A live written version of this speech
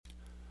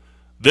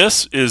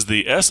This is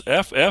the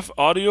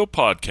SFFaudio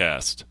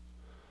Podcast.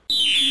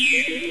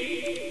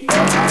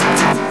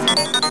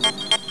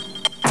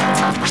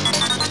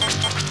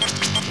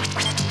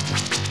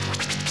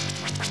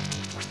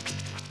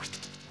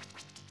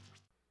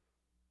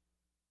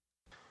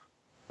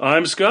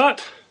 I'm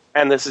Scott.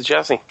 And this is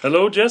Jesse.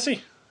 Hello,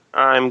 Jesse.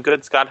 I'm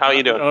good, Scott. How are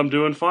you doing? I'm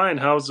doing fine.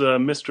 How's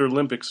Mr.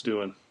 Olympics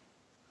doing?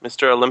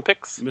 Mr.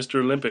 Olympics? Mr.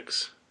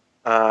 Olympics.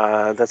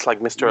 That's like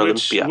Mr.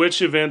 Olympia.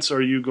 Which events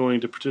are you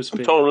going to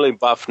participate I'm totally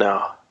buff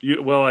now.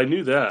 Well, I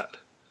knew that.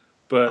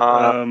 But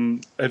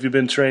have you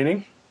been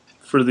training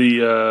for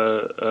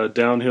the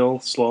downhill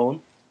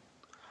slalom?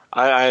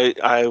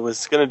 I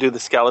was going to do the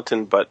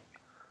skeleton, but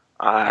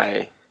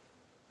I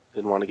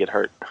didn't want to get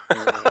hurt.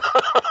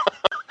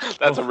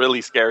 That's a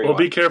really scary one. Well,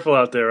 be careful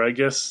out there. I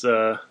guess,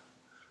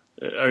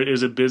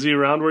 is it busy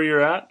around where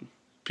you're at?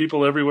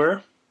 People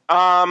everywhere?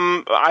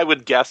 I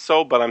would guess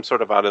so, but I'm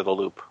sort of out of the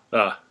loop.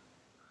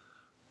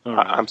 All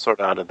right. I'm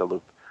sort of out of the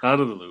loop. Out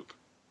of the loop.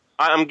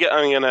 I'm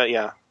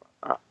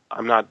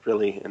not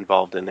really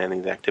involved in any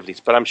of the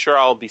activities, but I'm sure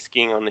I'll be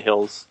skiing on the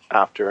hills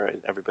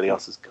after everybody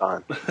else is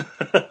gone.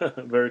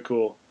 Very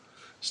cool.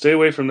 Stay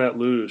away from that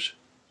luge.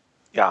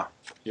 Yeah.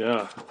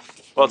 Yeah.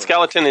 Well,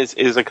 skeleton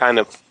is a kind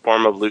of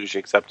form of luge,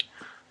 except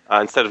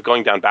instead of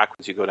going down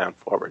backwards, you go down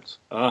forwards.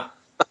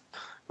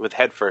 With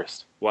head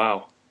first.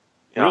 Wow.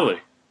 Yeah. Really?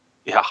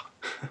 Yeah.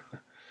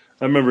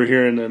 I remember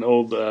hearing an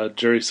old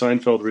Jerry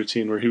Seinfeld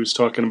routine where he was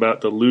talking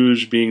about the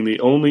luge being the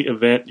only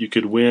event you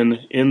could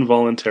win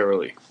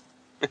involuntarily.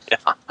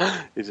 Yeah.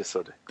 He's just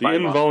sort of the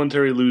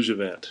involuntary luge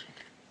event.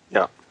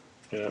 Yeah.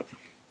 Yeah.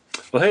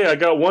 Well, hey, I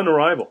got one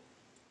arrival.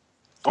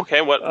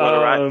 Okay, what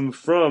arrived?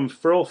 From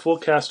Full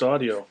Cast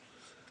Audio.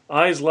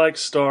 Eyes Like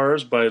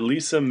Stars by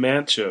Lisa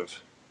Manchev.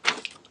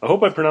 I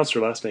hope I pronounced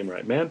her last name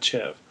right.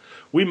 Manchev.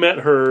 We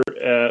met her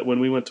when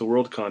we went to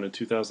Worldcon in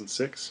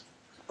 2006.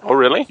 Oh,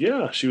 really?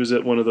 Yeah, she was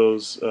at one of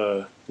those,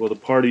 the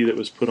party that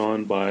was put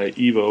on by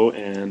Evo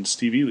and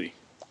Steve Ely.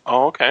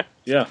 Oh, okay.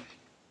 Yeah.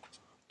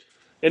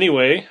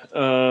 Anyway,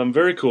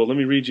 very cool. Let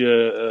me read you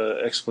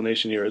an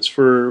explanation here. It's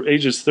for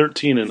ages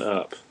 13 and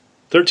up.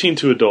 13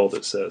 to adult,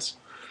 it says.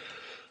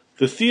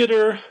 The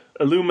Theater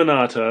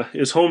Illuminata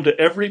is home to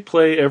every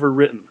play ever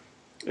written,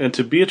 and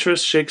to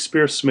Beatrice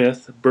Shakespeare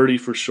Smith, Bertie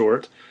for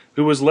short,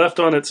 who was left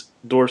on its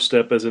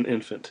doorstep as an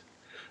infant.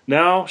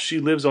 Now she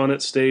lives on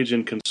its stage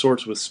and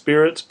consorts with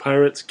spirits,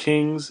 pirates,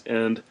 kings,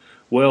 and,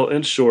 well,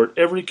 in short,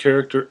 every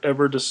character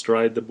ever to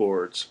stride the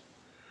boards.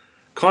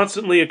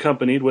 Constantly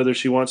accompanied, whether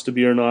she wants to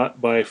be or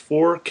not, by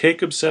 4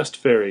 cake-obsessed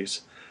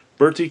fairies,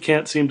 Bertie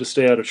can't seem to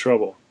stay out of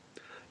trouble.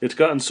 It's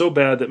gotten so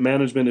bad that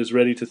management is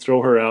ready to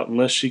throw her out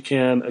unless she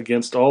can,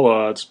 against all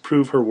odds,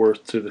 prove her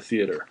worth to the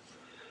theater.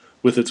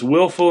 With its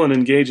willful and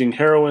engaging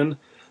heroine,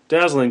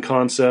 dazzling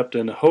concept,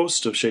 and a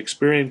host of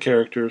Shakespearean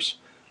characters,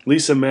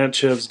 Lisa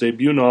Manchev's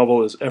debut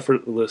novel is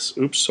effortless.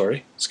 Oops,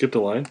 sorry, skipped a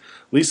line.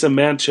 Lisa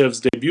Manchev's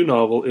debut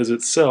novel is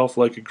itself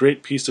like a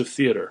great piece of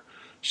theater,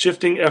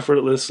 shifting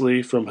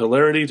effortlessly from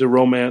hilarity to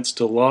romance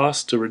to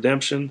loss to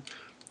redemption.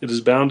 It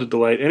is bound to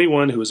delight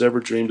anyone who has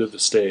ever dreamed of the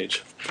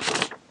stage.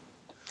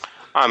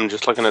 I'm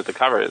just looking at the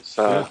cover. It's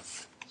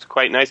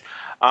quite nice.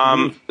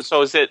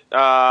 So is it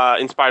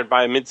inspired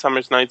by A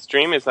Midsummer Night's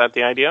Dream? Is that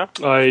the idea?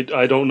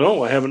 I don't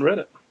know. I haven't read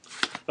it.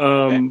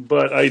 Okay.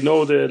 But I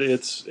know that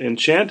it's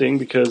enchanting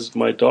because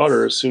my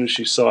daughter, as soon as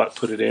she saw it,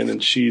 put it in,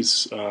 and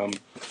she's...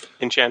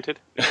 enchanted?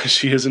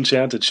 She is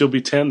enchanted. She'll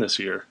be 10 this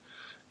year,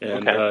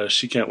 and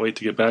she can't wait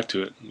to get back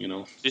to it, you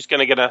know. She's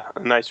going to get a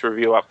nice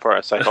review up for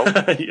us, I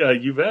hope. Yeah,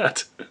 you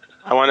bet.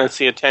 I want to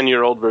see a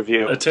 10-year-old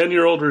review. A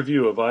 10-year-old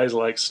review of Eyes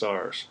Like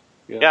Stars.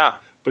 Yeah.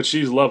 But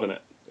she's loving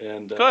it.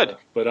 And good.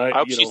 But I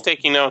hope she's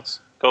taking notes.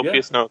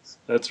 Copious notes.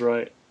 That's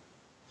right.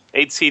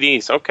 8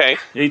 CDs. Okay.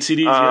 8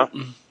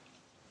 CDs,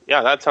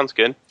 Yeah, that sounds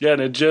good. Yeah,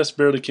 and it just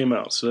barely came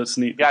out, so that's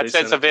neat. Yeah, it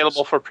says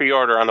available for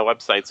pre-order on the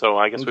website, so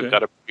I guess we've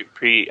got a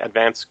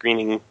pre-advanced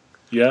screening.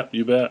 Yeah,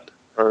 you bet.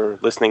 Or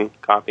listening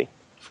copy.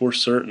 For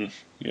certain,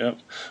 yeah.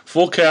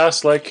 Full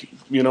cast, like,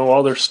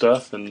 all their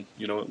stuff, and,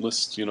 it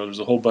lists, there's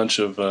a whole bunch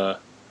of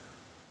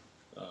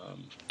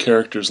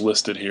characters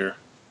listed here.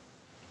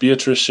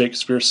 Beatrice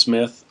Shakespeare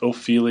Smith,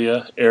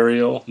 Ophelia,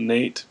 Ariel,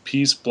 Nate,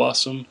 Peace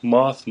Blossom,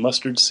 Moth,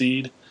 Mustard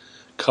Seed,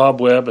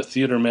 Cobweb, a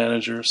theater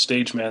manager,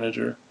 stage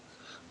manager,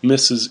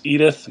 Mrs.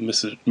 Edith,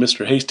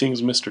 Mr.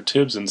 Hastings, Mr.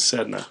 Tibbs, and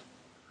Sedna.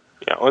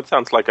 Yeah, well, it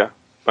sounds like a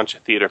bunch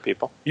of theater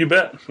people. You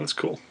bet. That's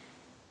cool.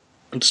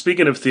 And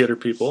speaking of theater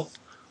people,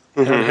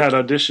 I had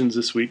auditions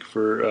this week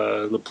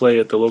for the play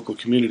at the local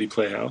community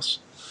playhouse.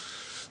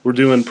 We're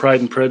doing Pride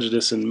and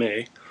Prejudice in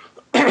May,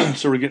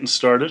 so we're getting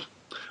started.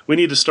 We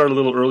need to start a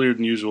little earlier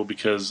than usual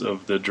because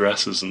of the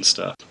dresses and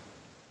stuff.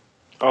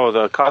 Oh,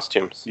 the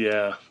costumes.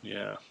 Yeah.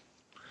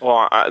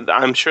 Well,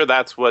 I'm sure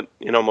that's what,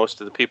 most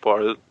of the people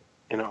are,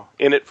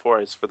 in it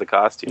for, is for the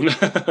costumes.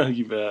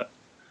 You bet.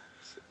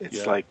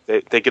 It's like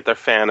they get their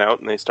fan out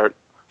and they start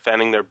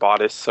fanning their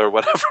bodice or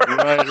whatever.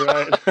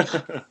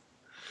 Right.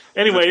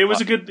 Anyway, it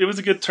was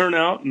a good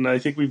turnout, and I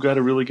think we've got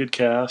a really good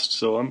cast,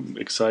 so I'm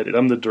excited.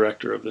 I'm the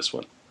director of this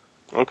one.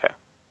 Okay.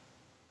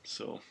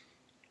 So,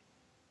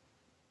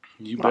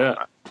 you bet.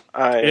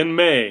 I In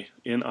May,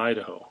 in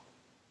Idaho.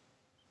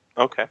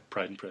 Okay.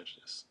 Pride and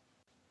Prejudice.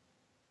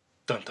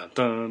 Dun dun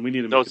dun. We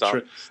need to No make a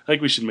trailer. I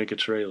think we should make a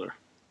trailer.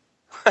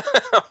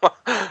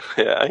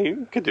 Yeah,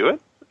 you could do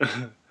it.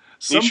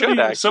 Somebody, should,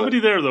 actually. somebody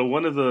there, though,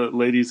 one of the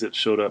ladies that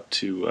showed up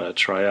to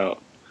try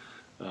out,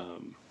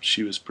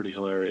 she was pretty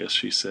hilarious.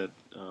 She said,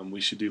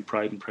 we should do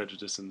Pride and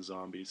Prejudice and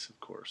Zombies, of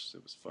course.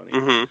 It was funny.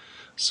 Mm-hmm.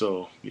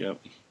 So, yeah.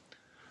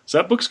 So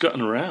that book's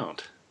gotten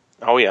around.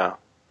 Oh, yeah.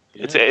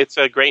 Yeah. It's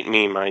a great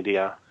meme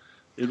idea.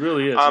 It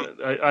really is.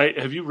 I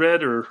have you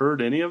read or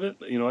heard any of it?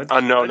 You know,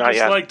 No, not I'd just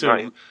yet. like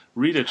to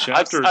read a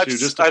chapter or two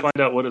just to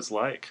find out what it's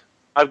like.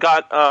 I've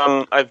got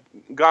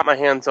my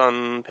hands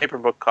on paper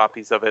book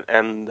copies of it,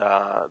 and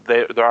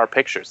there are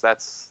pictures.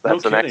 That's No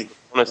the next kidding.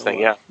 bonus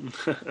thing. Wow.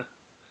 Yeah.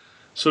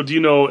 So do you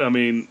know? I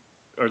mean,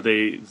 are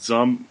they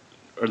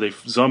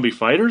zombie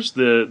fighters?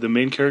 The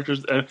main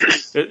characters.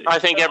 I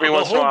think every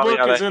once in a while the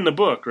whole book is in the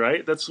book,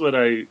 right? That's what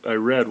I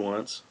read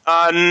once.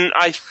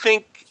 I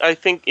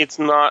think it's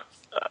not.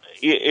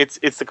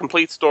 It's the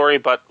complete story,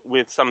 but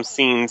with some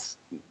scenes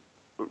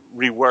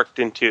reworked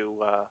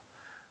into.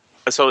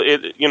 So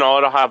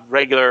it'll have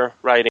regular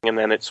writing, and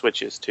then it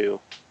switches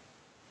to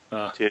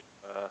the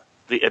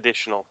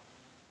additional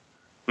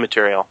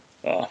material.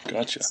 Oh,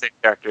 gotcha. Same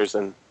characters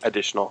and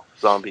additional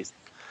zombies.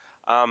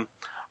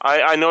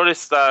 I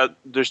noticed that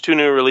there's 2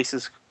 new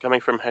releases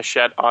coming from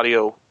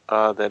SFFaudio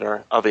that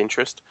are of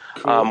interest.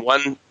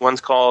 Cool.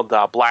 One's called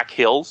Black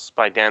Hills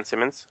by Dan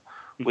Simmons,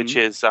 which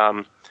is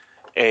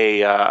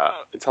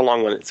it's a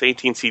long one. It's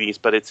 18 CDs,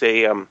 but it's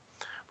a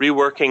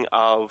reworking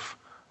of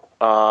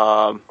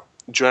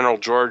General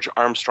George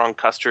Armstrong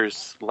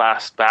Custer's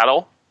last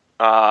battle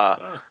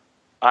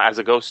as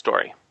a ghost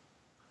story.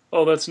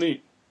 Oh, that's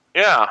neat.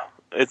 Yeah.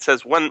 It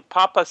says, when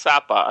Papa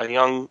Sapa, a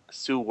young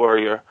Sioux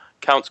warrior,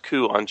 counts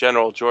coup on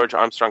General George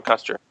Armstrong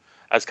Custer,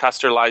 as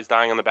Custer lies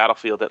dying on the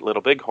battlefield at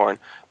Little Bighorn,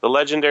 the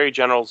legendary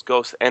general's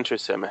ghost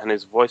enters him, and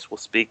his voice will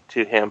speak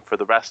to him for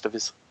the rest of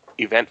his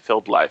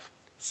event-filled life,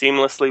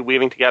 seamlessly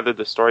weaving together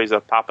the stories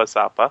of Papa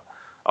Sapa,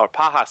 or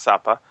Paha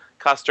Sapa,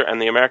 Custer, and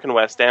the American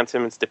West. Dan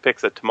Simmons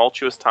depicts a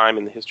tumultuous time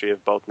in the history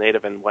of both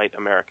Native and white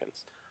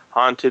Americans.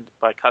 Haunted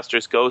by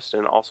Custer's ghost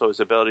and also his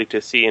ability to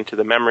see into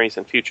the memories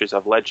and futures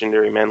of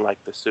legendary men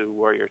like the Sioux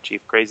warrior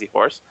chief Crazy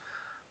Horse,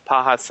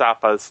 Paha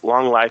Sapa's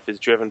long life is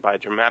driven by a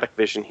dramatic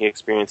vision he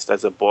experienced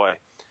as a boy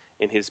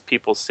in his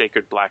people's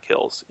sacred Black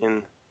Hills.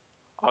 In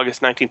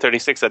August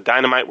 1936, a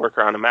dynamite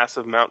worker on a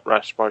massive Mount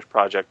Rushmore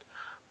project,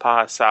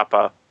 Paha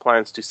Sapa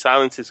plans to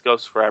silence his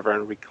ghost forever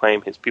and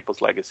reclaim his people's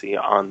legacy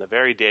on the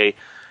very day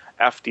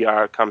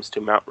FDR comes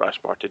to Mount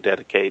Rushmore to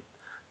dedicate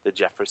the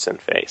Jefferson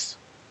face.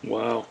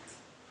 Wow.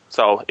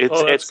 So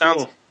it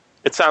sounds cool.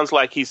 It sounds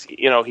like he's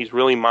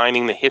really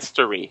mining the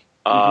history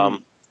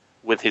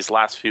with his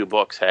last few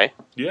books. Hey.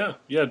 Yeah.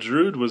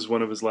 Drood was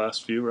one of his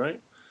last few,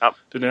 right? Yep.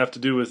 Didn't have to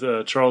do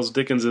with Charles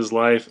Dickens'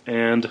 life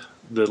and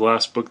the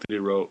last book that he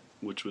wrote,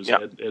 which was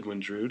Edwin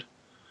Drood.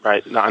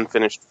 Right,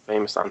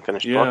 famous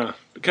unfinished book. Yeah,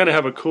 kind of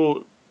have a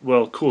cool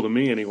to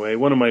me anyway.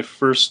 One of my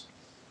first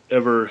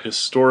ever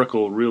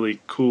historical, really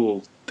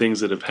cool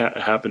things that have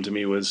happened to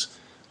me was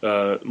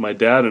my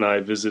dad and I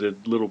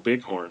visited Little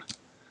Bighorn.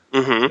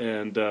 Mm-hmm.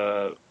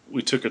 And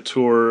we took a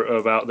tour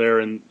of out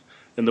there, and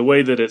the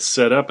way that it's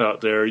set up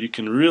out there, you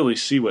can really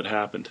see what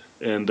happened.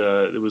 And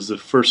it was the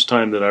first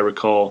time that I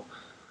recall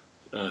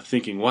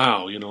thinking,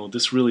 wow,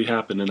 this really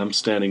happened, and I'm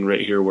standing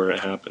right here where it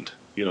happened.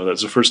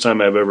 That's the first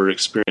time I've ever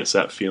experienced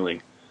that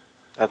feeling.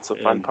 That's the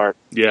fun part.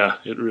 Yeah,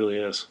 it really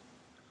is.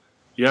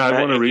 Yeah, I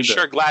want to read that. I'm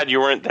sure glad you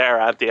weren't there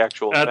at the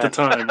actual At event.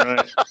 the time,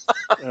 right.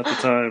 At the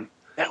time.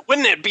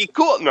 Wouldn't it be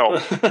cool? No,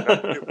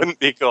 it wouldn't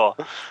be cool.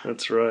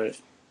 That's right.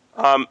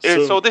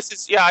 So this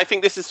is, I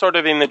think this is sort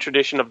of in the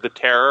tradition of The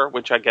Terror,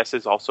 which I guess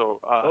is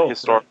also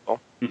historical,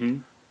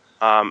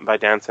 by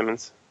Dan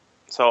Simmons.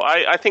 So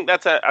I think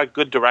that's a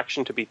good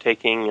direction to be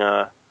taking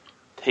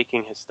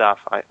his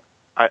stuff.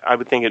 I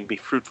would think it'd be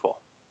fruitful.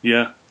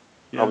 Yeah.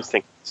 I always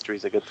think history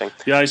is a good thing.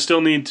 Yeah, I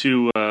still need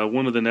to,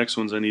 one of the next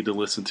ones I need to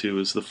listen to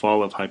is The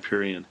Fall of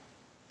Hyperion.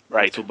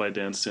 Right. Also by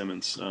Dan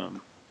Simmons.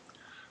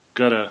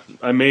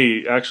 I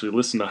may actually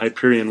listen to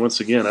Hyperion once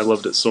again. I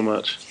loved it so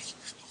much.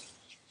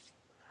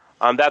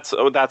 That's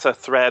a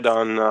thread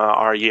on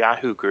our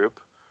Yahoo group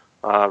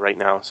right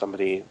now.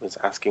 Somebody was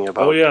asking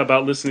about. Oh yeah,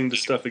 about listening to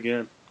stuff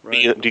again.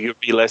 Right. Do you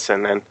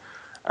re-listen? And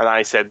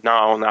I said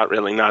no, not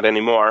really, not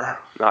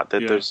anymore. Not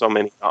that there's so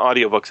many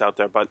audiobooks out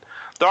there, but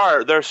there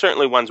are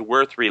certainly ones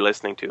worth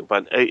re-listening to.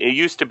 But it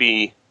used to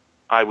be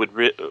I would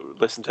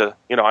listen to.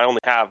 I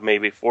only have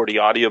maybe 40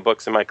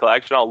 audiobooks in my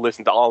collection. I'll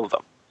listen to all of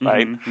them,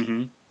 right,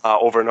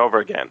 over and over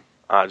again,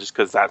 just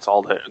because that's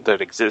all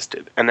that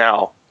existed. And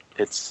now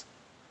it's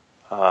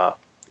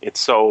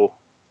so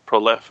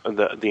prolific.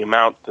 The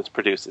amount that's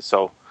produced is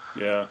so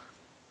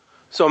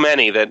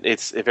many that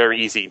it's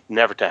very easy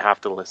never to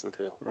have to listen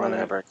to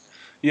whenever.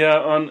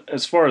 Yeah,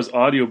 as far as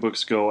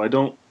audiobooks go, I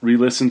don't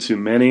re-listen to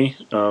many.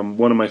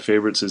 One of my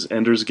favorites is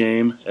Ender's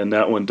Game, and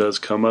that one does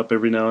come up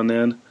every now and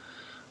then.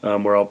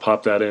 where I'll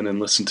pop that in and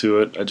listen to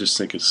it. I just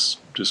think it's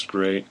just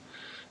great.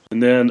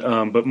 And then,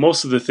 but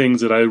most of the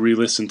things that I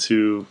re-listen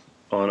to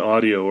on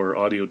audio or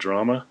audio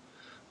drama,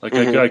 like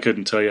I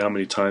couldn't tell you how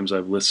many times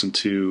I've listened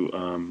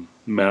to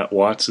Matt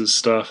Watts'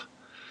 stuff,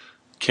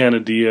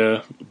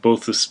 Canadia,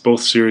 both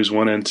series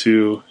 1 and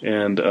 2,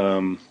 and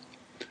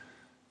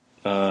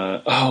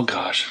oh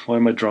gosh, why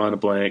am I drawing a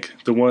blank?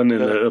 The one in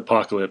the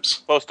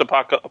apocalypse.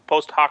 Post-hoc.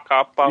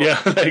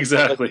 Yeah,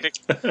 exactly.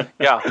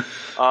 Yeah.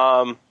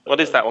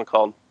 What is that one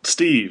called?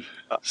 Steve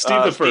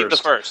the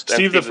First.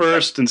 Steve the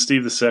First and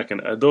Steve the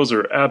Second. Those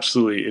are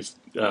absolutely.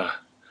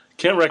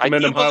 Can't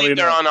recommend them highly enough.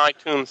 They're on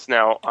iTunes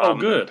now. Oh,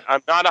 good.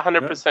 I'm not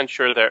 100%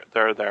 sure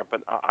they're there,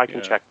 but I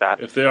can check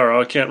that. If they are,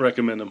 I can't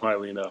recommend them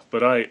highly enough. But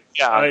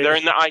they're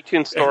in the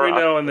iTunes store. Every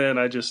now and then,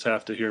 I just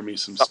have to hear me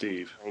some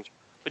Steve.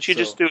 But you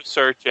just do a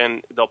search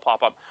and they'll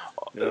pop up.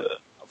 Yeah.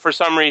 For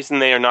some reason,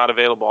 they are not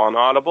available on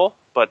Audible,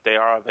 but they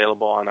are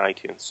available on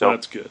iTunes. So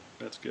that's good.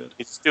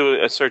 Just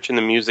do a search in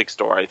the music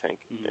store, I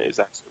think, is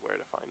actually where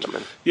to find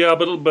them. Yeah,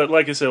 but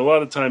like I said, a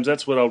lot of times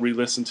that's what I'll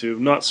re-listen to.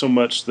 Not so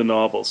much the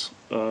novels.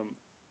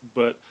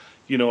 But,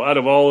 out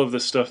of all of the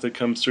stuff that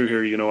comes through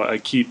here, I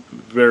keep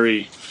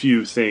very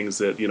few things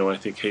that, I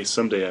think, hey,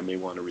 someday I may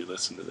want to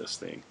re-listen to this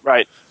thing.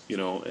 Right.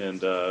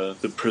 And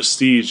The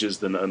Prestige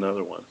is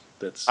another one.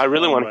 I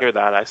really want to hear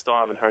that. I still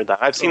haven't heard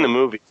that. I've seen the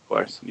movie, of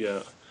course.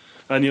 Yeah.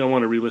 I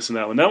want to re-listen to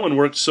that one. That one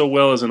worked so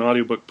well as an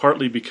audiobook,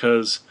 partly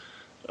because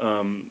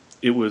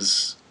it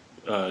was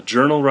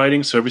journal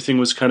writing, so everything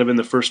was kind of in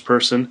the first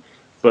person.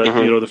 But,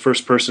 the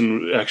first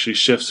person actually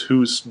shifts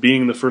who's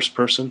being the first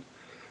person.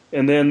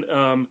 And then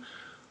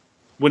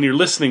when you're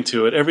listening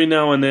to it, every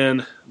now and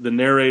then the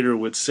narrator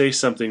would say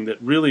something that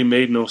really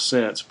made no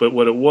sense, but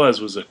what it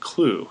was a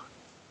clue.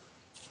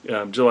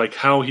 Just like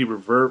how he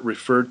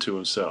referred to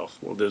himself.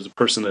 Well, there's a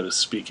person that is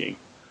speaking.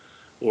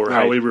 Or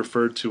how he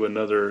referred to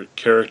another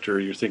character.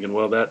 You're thinking,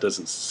 well, that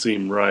doesn't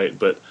seem right.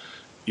 But,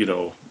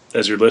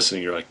 as you're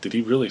listening, you're like, did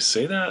he really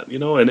say that?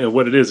 And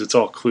what it is, it's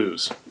all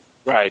clues.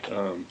 Right.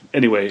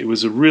 Anyway, it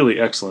was a really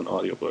excellent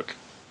audiobook.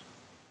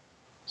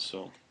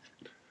 So,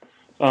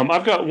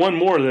 I've got one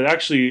more that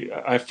actually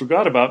I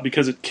forgot about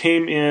because it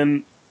came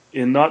in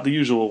not the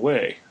usual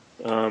way.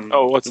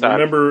 What's that?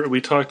 Remember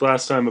we talked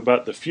last time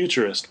about The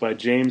Futurist by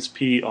James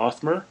P.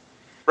 Othmer?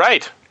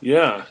 Right.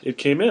 Yeah, it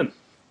came in.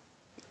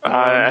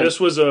 This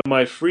was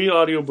my free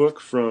audiobook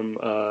from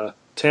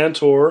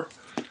Tantor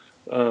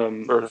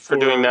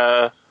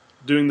for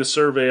doing the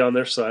survey on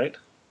their site.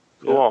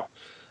 Cool.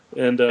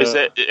 Yeah. And is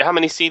it how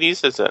many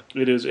CDs is it?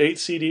 It is 8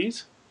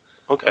 CDs.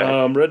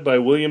 Okay. Read by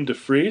William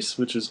DeFries,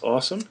 which is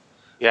awesome.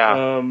 Yeah.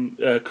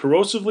 A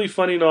corrosively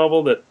funny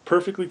novel that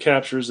perfectly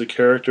captures the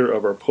character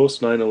of our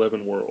post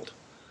 9/11 world.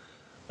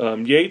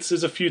 Yates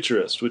is a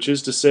futurist, which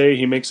is to say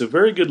he makes a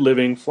very good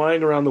living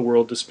flying around the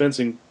world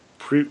dispensing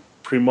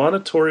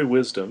premonitory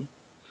wisdom,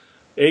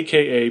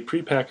 a.k.a.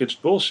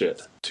 prepackaged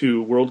bullshit,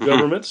 to world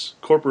governments,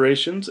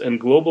 corporations, and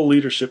global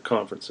leadership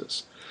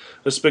conferences.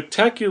 A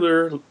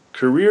spectacular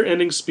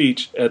career-ending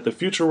speech at the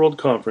Future World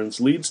Conference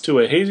leads to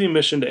a hazy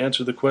mission to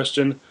answer the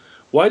question,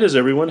 why does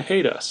everyone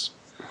hate us?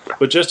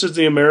 But just as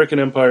the American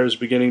empire is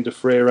beginning to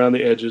fray around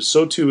the edges,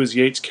 so too is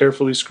Yates'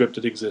 carefully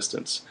scripted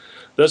existence.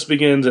 Thus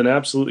begins an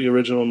absolutely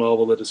original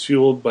novel that is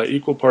fueled by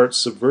equal parts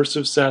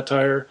subversive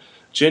satire,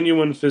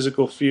 genuine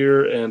physical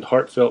fear, and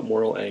heartfelt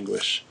moral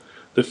anguish.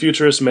 The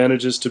futurist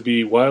manages to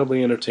be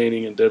wildly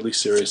entertaining and deadly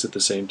serious at the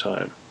same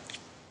time.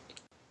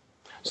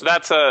 So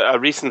that's a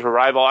recent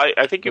arrival.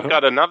 I think you've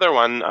got another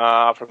one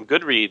from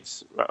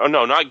Goodreads. Oh,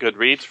 no, not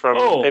Goodreads, from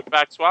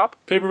Paperback Swap?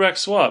 Paperback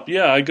Swap,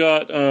 yeah. I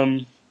got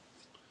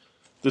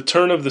The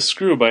Turn of the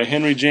Screw by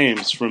Henry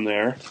James from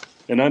there,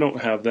 and I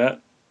don't have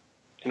that.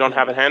 You don't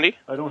have it handy?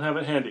 I don't have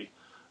it handy.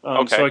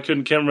 Okay. So I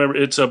can't remember.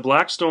 It's a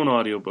Blackstone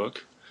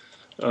audiobook.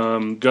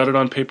 Got it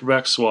on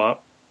Paperback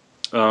Swap.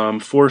 4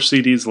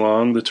 CDs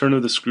long. The Turn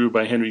of the Screw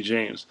by Henry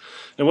James.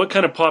 And what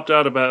kind of popped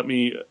out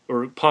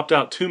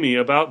to me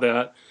about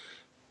that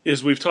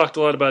is we've talked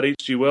a lot about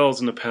H.G. Wells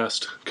in the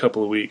past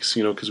couple of weeks,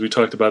 because we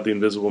talked about The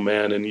Invisible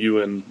Man, and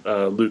you and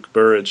Luke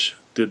Burridge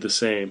did the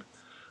same.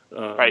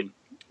 Right.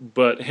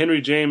 But Henry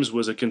James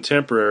was a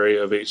contemporary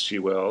of H.G.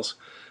 Wells,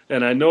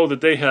 and I know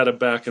that they had a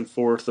back and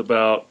forth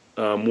about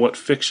what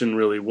fiction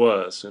really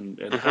was and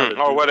how to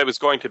or what it was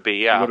going to be,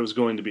 yeah. What it was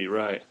going to be,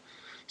 right.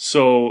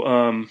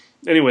 So,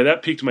 anyway,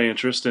 that piqued my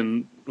interest,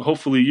 and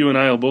hopefully you and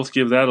I will both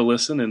give that a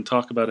listen and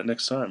talk about it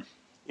next time.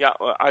 Yeah,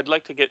 well, I'd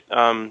like to get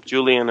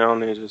Julian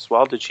on it as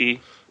well. Did she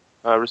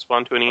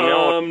respond to an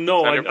email?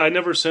 No, I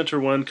never sent her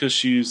one because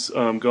she's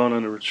gone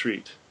on a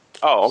retreat.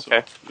 Oh,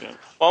 okay. So, yeah.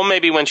 Well,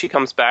 maybe when she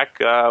comes back,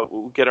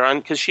 we'll get her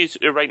on, because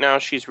right now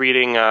she's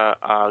reading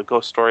a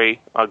ghost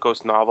story, a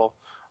ghost novel,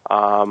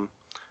 called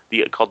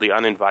The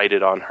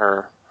Uninvited on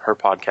her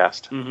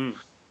podcast.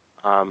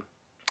 Mm-hmm.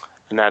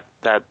 And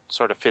that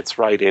sort of fits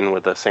right in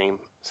with the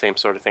same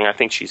sort of thing. I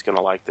think she's going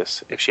to like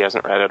this if she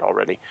hasn't read it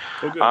already.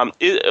 Okay.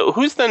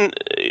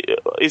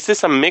 Is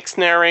this a mixed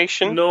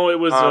narration? No, it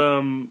was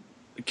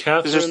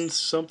Catherine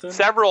something?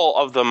 Several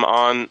of them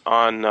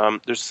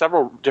on there's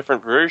several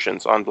different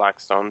versions on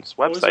Blackstone's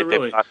website. Is it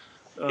really?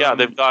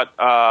 They've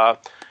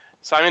got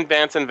Simon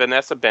Vance and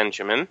Vanessa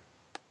Benjamin.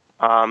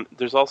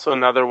 There's also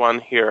another one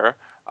here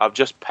of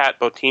just Pat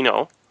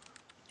Botino.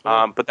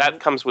 But that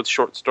comes with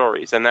short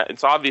stories, and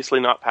it's obviously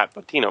not Pat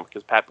Botino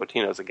because Pat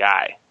Botino is a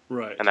guy.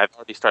 Right. And I've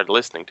already started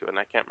listening to it, and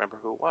I can't remember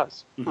who it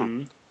was.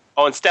 Mm-hmm.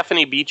 Oh, and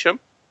Stephanie Beacham.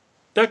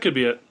 That could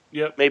be it.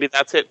 Yep. Maybe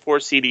that's it. 4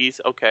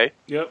 CDs. Okay.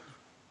 Yep.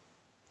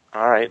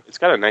 All right. It's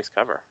got a nice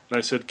cover.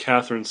 I said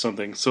Catherine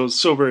something, so it's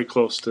so very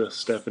close to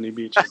Stephanie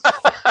Beacham.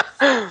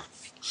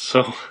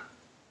 So,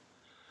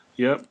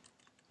 yep.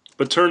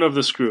 But Turn of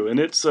the Screw, and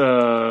it's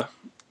a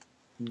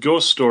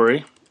ghost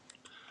story.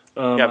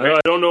 I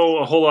don't know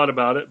a whole lot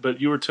about it,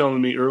 but you were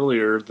telling me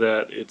earlier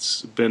that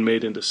it's been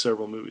made into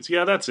several movies.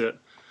 Yeah, that's it.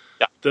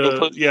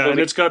 Yeah, and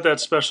it's got that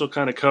special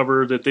kind of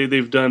cover that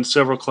they've done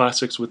several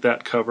classics with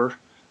that cover.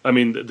 I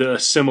mean, the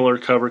similar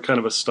cover, kind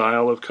of a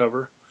style of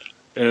cover.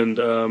 And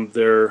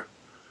they're,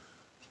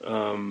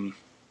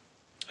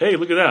 hey,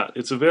 look at that!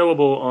 It's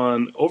available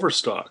on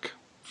Overstock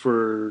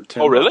for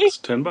 $10. Oh, really?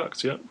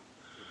 $10, yep.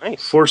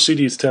 Nice. 4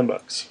 CDs, $10.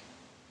 That's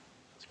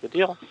a good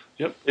deal.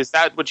 Yep. Is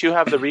that what you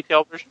have, the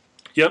retail version?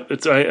 Yep.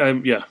 It's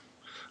yeah.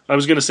 I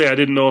was going to say I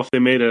didn't know if they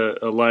made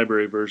a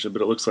library version,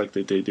 but it looks like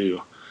they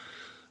do.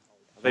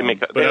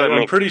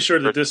 I'm pretty sure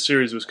that this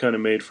series was kind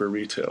of made for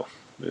retail.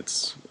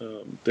 It's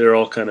they're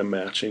all kind of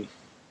matching.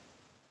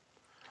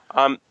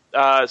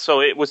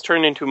 So it was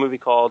turned into a movie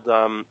called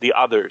The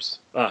Others.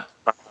 Well,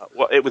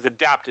 it was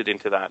adapted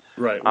into that.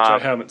 Right, which I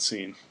haven't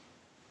seen.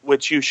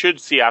 Which you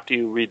should see after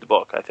you read the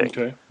book, I think.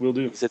 Okay, will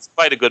do. It's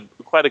quite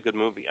a good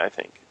movie, I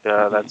think.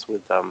 That's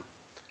with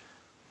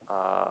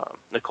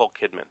Nicole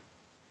Kidman,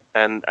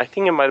 and I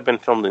think it might have been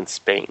filmed in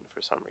Spain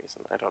for some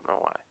reason. I don't know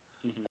why.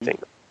 Mm-hmm. I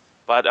think,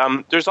 but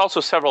there's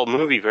also several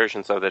movie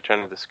versions of The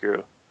Turn of the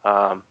Screw.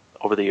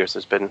 Over the years,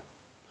 there's been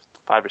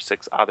 5 or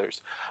 6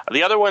 others.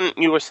 The other one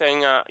you were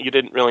saying you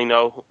didn't really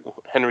know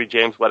Henry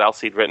James, what else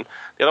he'd written.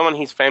 The other one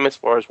he's famous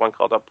for is one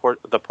called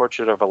The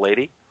Portrait of a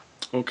Lady.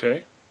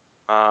 Okay.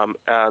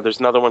 There's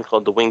another one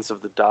called The Wings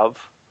of the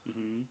Dove.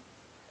 Mm-hmm.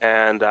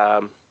 And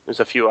there's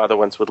a few other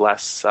ones with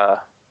less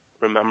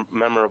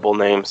memorable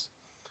names.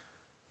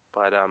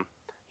 But I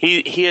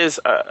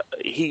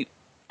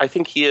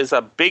think he is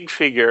a big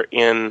figure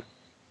in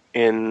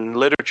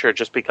literature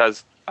just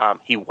because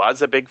he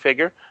was a big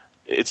figure.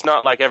 It's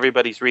not like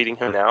everybody's reading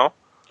him now.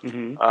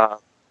 Mm-hmm.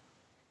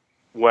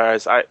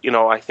 Whereas I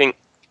think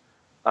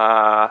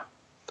I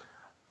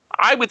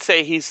would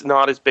say he's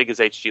not as big as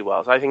H.G.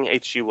 Wells. I think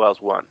H.G. Wells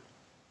won.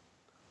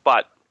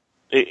 But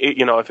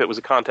if it was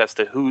a contest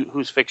to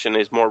whose fiction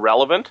is more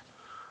relevant,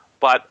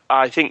 but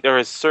I think there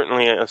is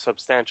certainly a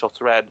substantial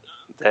thread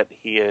that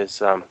he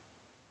is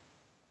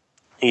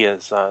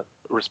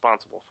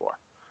responsible for,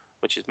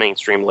 which is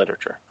mainstream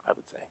literature, I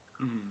would say.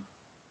 Mm-hmm.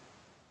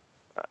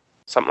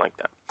 Something like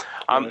that.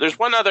 There's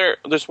one other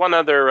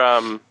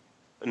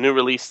new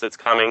release that's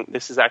coming.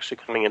 This is actually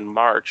coming in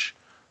March.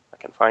 I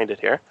can find it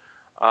here,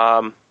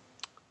 and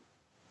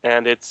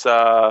it's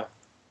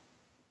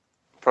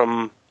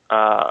from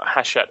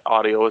Hachette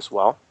Audio as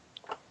well.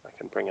 I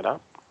can bring it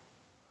up.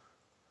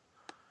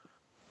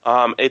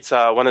 It's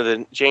one of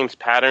the James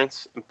Patterson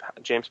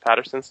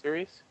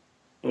series.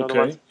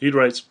 Okay, he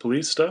writes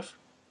police stuff.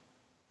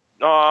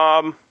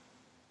 Does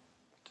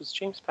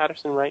James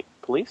Patterson write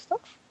police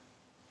stuff?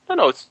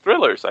 No, it's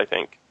thrillers, I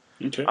think.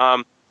 Okay.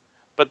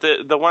 But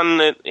the one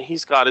that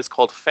he's got is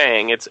called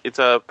Fang. It's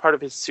a part of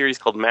his series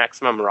called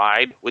Maximum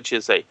Ride, which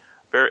is it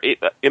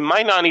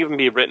might not even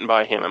be written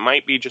by him. It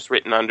might be just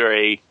written under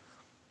a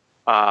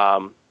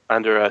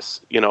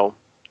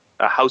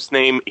house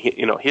name.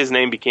 His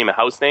name became a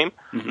house name.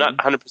 Mm-hmm. I'm not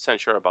 100%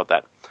 sure about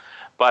that.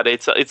 But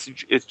it's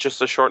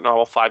just a short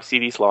novel, 5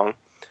 CDs long,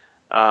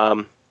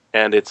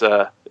 and it's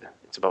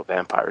about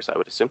vampires, I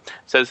would assume. It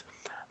says,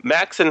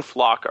 Max and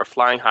Flock are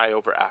flying high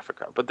over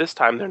Africa, but this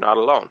time they're not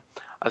alone.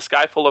 A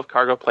sky full of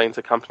cargo planes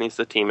accompanies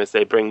the team as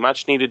they bring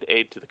much-needed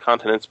aid to the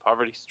continent's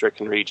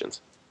poverty-stricken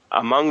regions.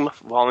 Among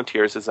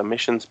volunteers is the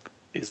mission's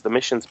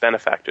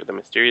benefactor, the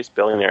mysterious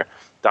billionaire,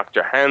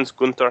 Dr. Hans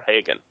Gunther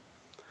Hagen.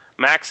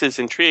 Max is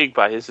intrigued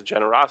by his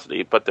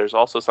generosity, but there's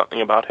also something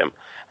about him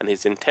and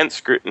his intense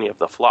scrutiny of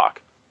the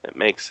flock that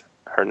makes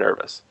her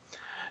nervous.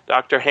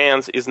 Dr.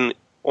 Hans isn't the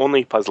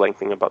only puzzling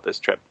thing about this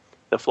trip.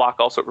 The flock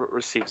also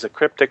receives a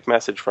cryptic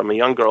message from a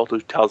young girl who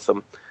tells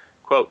them,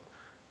 quote,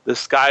 "The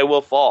sky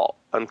will fall,"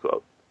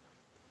 unquote.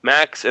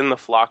 Max and the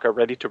flock are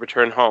ready to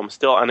return home,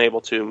 still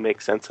unable to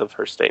make sense of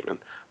her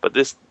statement. But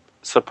the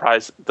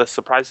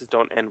surprises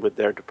don't end with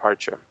their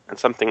departure, and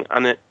something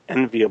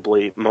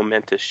unenviably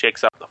momentous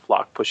shakes up the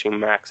flock, pushing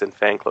Max and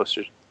Fang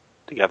closer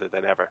together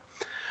than ever.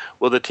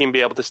 Will the team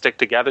be able to stick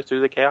together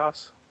through the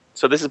chaos?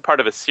 So this is part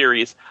of a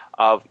series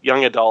of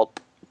young adult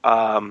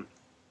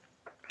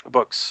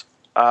books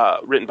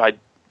written by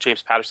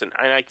James Patterson.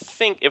 And I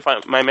think, if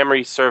my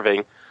memory is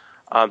serving,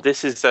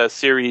 this is a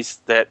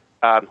series that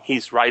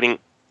he's writing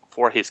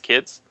for his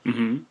kids.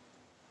 Mm-hmm.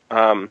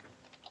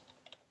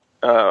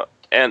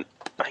 And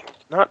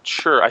not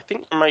sure. I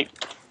think there might.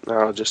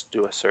 I'll just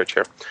do a search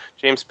here.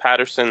 James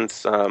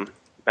Patterson's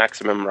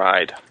Maximum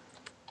Ride.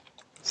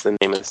 It's the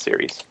name of the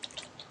series.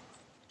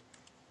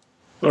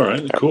 All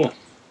right, cool.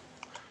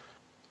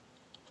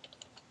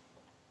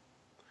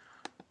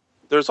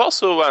 There's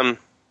also,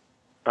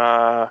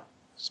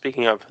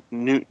 speaking of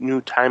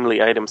new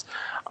timely items,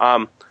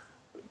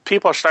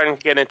 people are starting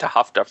to get into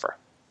Huff Duffer.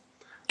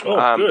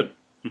 Oh, good.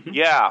 Mm-hmm.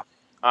 Yeah.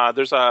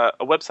 There's a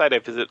website I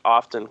visit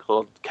often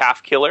called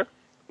Calf Killer,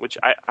 which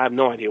I have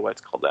no idea why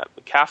it's called that.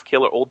 Calf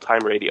Killer Old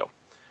Time Radio.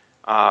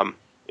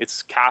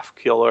 It's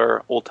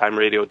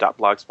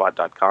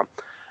calfkilleroldtimeradio.blogspot.com.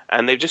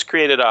 And they've just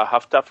created a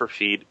Huff Duffer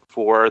feed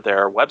for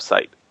their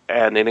website,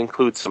 and it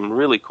includes some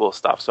really cool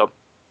stuff. So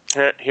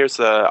here's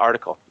the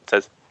article. It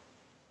says,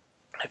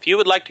 if you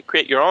would like to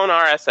create your own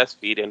RSS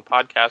feed and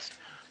podcast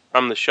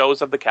from the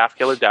shows of the Calf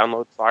Killer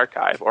Downloads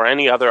Archive, or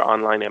any other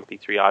online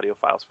MP3 audio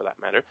files for that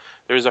matter,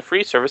 there is a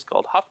free service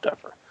called Huff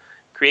Duffer.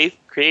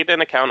 Create an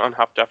account on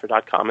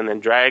huffduffer.com and then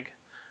drag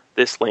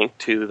this link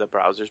to the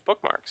browser's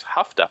bookmarks.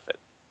 Huff Duff it.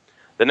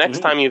 The next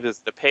time you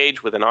visit a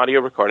page with an audio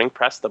recording,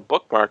 press the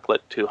bookmarklet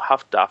to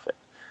Huff Duff it.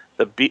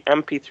 The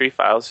MP3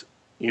 files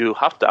you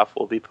Huff Duff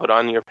will be put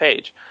on your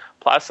page,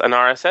 plus an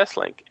RSS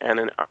link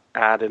and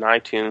add an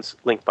iTunes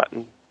link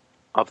button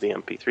of the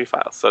MP3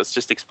 files. So it's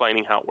just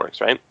explaining how it works,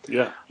 right?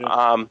 Yeah.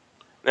 Then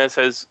it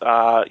says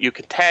you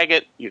can tag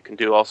it, you can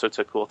do all sorts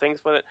of cool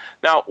things with it.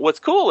 Now, what's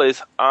cool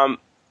is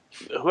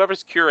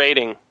whoever's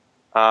curating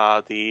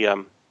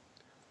the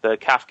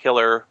Calf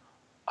Killer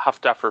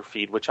Huff Duffer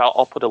feed, which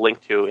I'll put a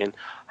link to, in,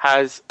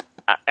 has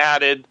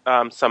added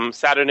some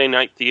Saturday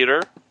Night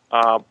Theater.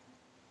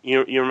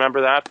 You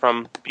remember that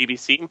from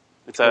BBC?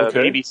 It's a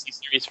BBC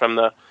series from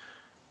the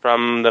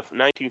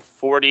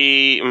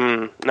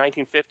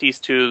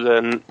 1950s to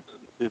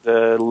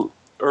the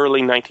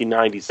early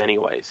 1990s,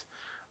 anyways.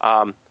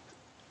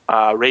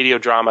 Radio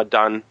drama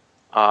done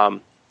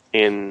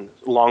in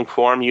long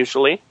form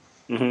usually.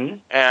 Mm-hmm.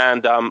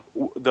 And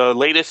the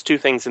latest two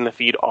things in the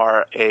feed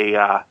are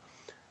a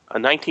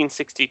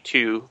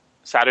 1962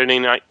 Saturday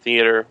Night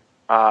Theater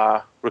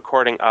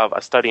recording of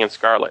A Study in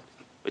Scarlet,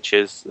 which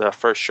is the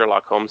first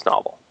Sherlock Holmes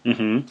novel.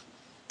 Mm-hmm.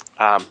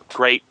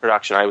 Great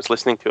production. I was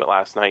listening to it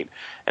last night,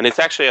 and it's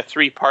actually a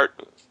 3-part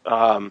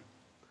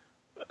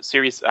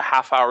series, a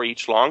half hour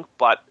each long,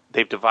 but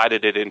they've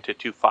divided it into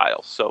 2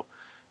 files. So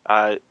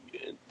the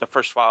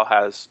first file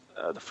has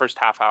the first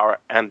half hour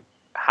and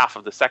half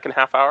of the second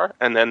half hour,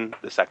 and then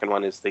the second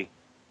one is the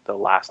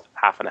last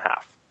half and a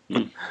half,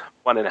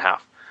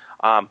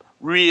 1.5.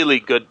 Really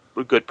good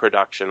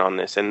production on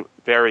this, and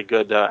very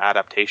good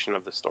adaptation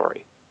of the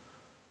story.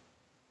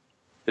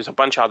 There's a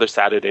bunch of other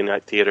Saturday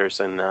Night Theaters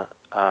in the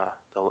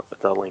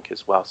link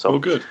as well. So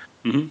good.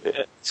 Mm-hmm.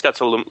 It's got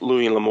some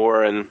Louis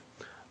L'Amour and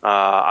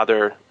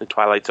other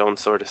Twilight Zone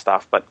sort of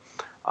stuff, but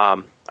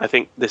I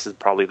think this is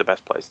probably the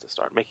best place to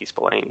start. Mickey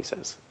Spillane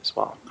says as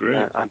well.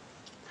 Great.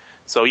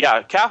 So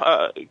yeah,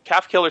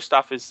 Calf Killer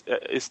stuff is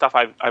stuff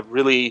I've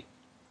really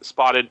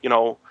spotted.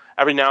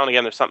 Every now and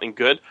again there's something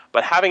good,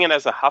 but having it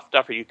as a Huff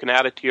Duffer, you can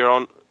add it to your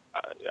own.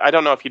 I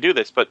don't know if you do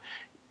this, but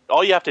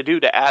all you have to do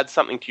to add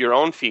something to your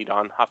own feed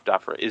on Huff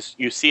Duffer is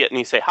you see it and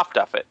you say Huff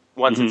Duff it.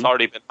 Once it's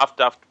already been Huff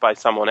Duffed by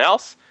someone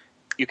else,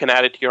 you can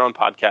add it to your own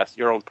podcast,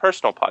 your own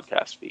personal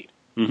podcast feed.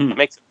 Mm-hmm. It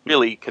makes it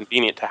really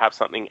convenient to have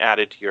something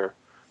added to your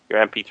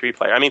MP3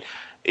 player. I mean,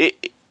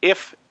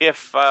 if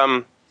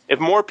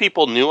more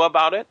people knew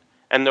about it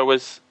and there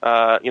was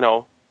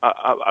enough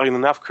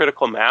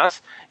critical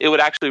mass, it would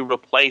actually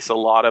replace a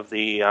lot of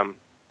the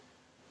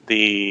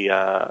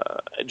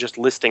just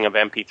listing of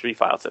MP3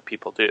 files that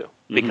people do,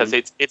 because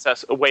it's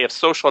a way of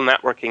social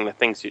networking the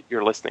things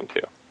you're listening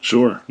to.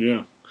 Sure,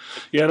 yeah.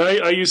 Yeah, and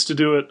I used to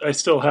do it. I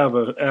still have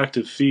an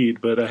active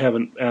feed, but I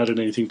haven't added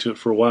anything to it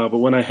for a while. But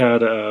when I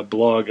had a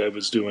blog, I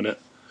was doing it.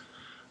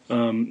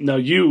 Now,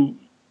 you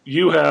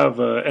have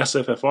a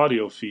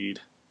SFFaudio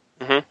feed,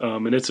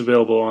 and it's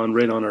available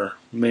right on our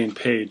main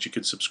page. You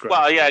could subscribe.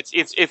 Well, yeah,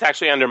 it's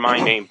actually under my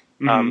name.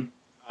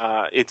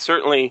 It's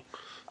certainly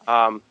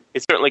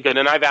good,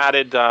 and I've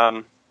added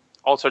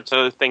all sorts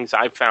of things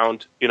I've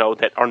found,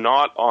 that are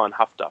not on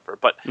Huff Duffer.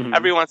 But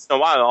every once in a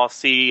while, I'll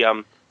see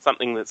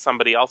something that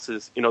somebody else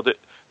is.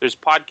 There's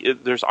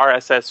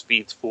RSS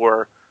feeds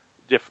for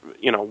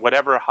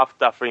whatever Huff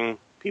Duffing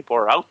people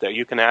are out there.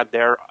 You can add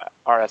their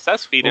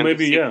RSS feed and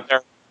see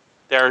what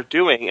they're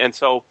doing. And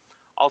so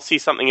I'll see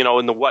something,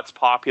 in the what's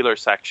popular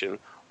section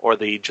or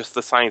the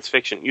science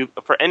fiction.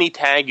 For any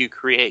tag you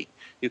create,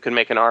 you can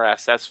make an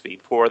RSS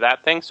feed for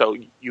that thing, so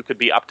you could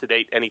be up to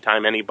date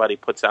anytime anybody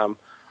puts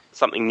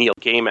something Neil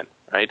Gaiman,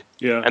 right?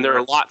 Yeah. And there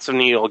are lots of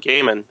Neil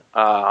Gaiman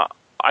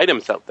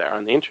items out there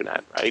on the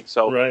internet, right?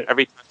 So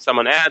every time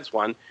someone adds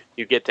one,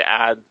 you get to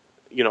add,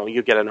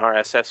 you get an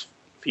RSS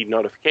feed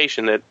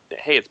notification that,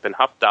 hey, it's been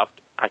Huff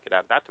Duffed. I could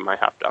add that to my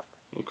Huff Duffer.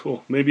 Oh,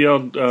 cool. Maybe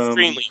I'll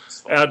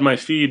add my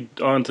feed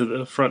onto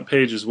the front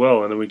page as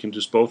well, and then we can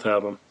just both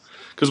have them.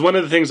 Because one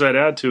of the things I'd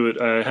add to it,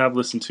 I have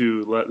listened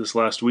to this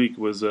last week,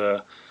 was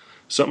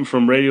something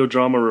from Radio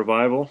Drama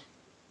Revival.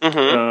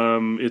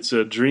 Mm-hmm. It's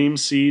a Dream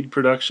Seed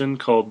production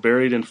called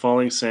Buried in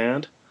Falling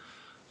Sand.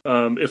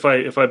 If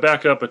I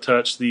back up a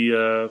touch,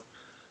 the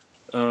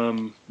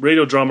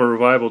Radio Drama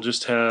Revival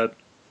just had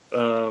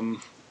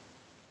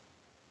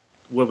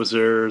what was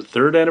their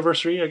third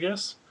anniversary, I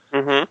guess?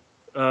 Mm-hmm.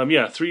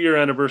 3-year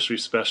anniversary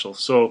special.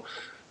 So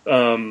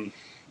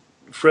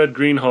Fred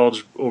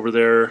Greenhalgh over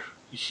there,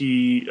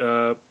 he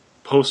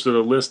posted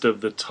a list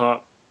of the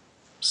top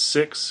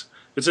 6.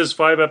 It says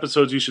 5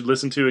 episodes you should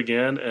listen to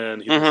again,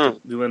 and he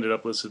ended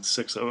up listed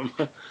 6 of them.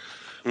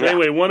 But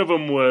anyway, one of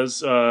them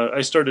was,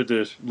 I started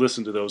to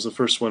listen to those. The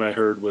first one I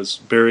heard was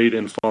Buried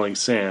in Falling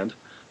Sand,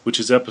 which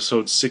is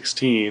episode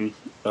 16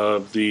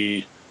 of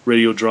the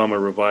Radio Drama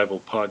Revival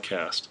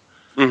podcast.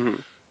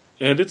 Mm-hmm.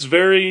 And it's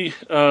very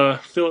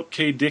Philip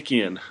K.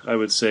 Dickian, I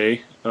would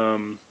say.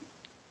 I'm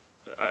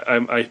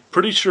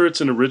pretty sure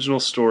it's an original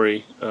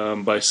story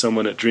by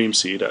someone at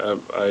Dreamseed.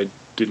 I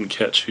didn't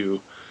catch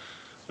who.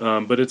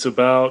 But it's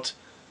about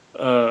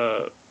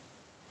a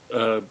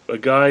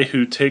guy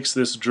who takes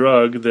this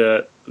drug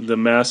that the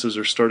masses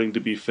are starting to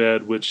be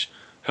fed, which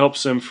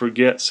helps them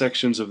forget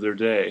sections of their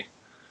day.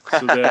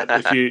 So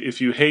that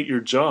if you hate your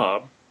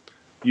job,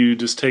 you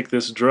just take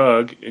this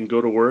drug and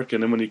go to work,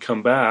 and then when you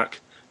come back,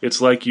 it's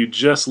like you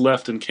just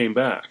left and came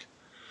back.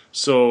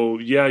 So,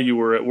 yeah, you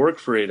were at work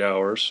for 8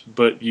 hours,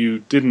 but you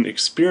didn't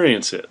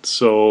experience it.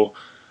 So,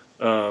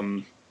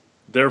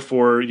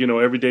 therefore,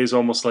 every day is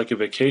almost like a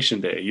vacation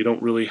day. You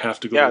don't really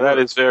have to go to work. Yeah, that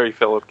is very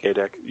Philip K.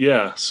 Dick.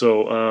 Yeah,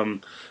 so,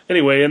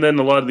 anyway, and then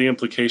a lot of the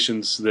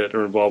implications that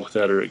are involved with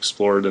that are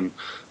explored, and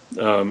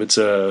it's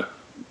a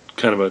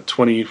kind of a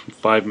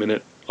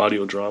 25-minute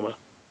audio drama.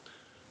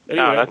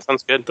 Anyway, yeah, that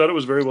sounds good. I thought it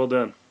was very well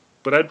done.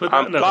 But I'd put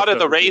that in that God of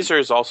the Razor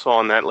is also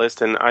on that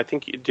list, and I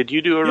think, did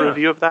you do a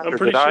review of that? I'm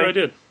pretty sure I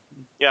did.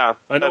 Yeah,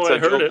 I know that's I a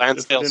heard Joel it.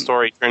 Lansdale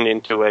story turned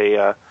into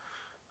a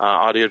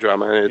audio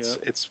drama, and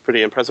it's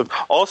pretty impressive.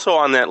 Also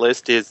on that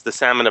list is The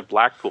Salmon of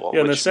Blackpool. Yeah,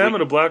 and The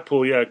Salmon of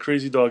Blackpool,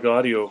 Crazy Dog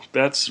Audio,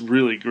 that's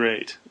really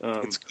great.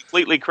 It's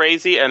completely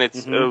crazy, and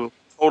it's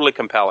totally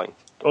compelling.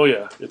 Oh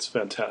yeah, it's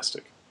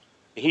fantastic.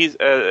 He's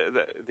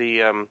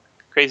the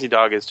Crazy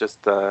Dog is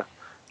just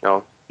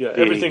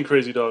everything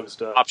Crazy Dog's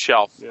done. Top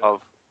shelf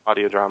of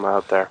audio drama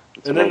out there.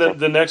 It's and amazing. then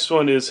the next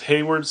one is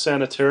Hayward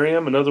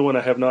Sanitarium, another one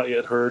I have not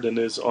yet heard and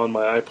is on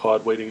my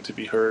iPod waiting to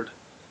be heard.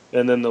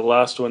 And then the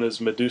last one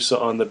is Medusa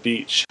on the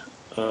Beach,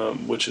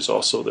 which is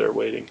also there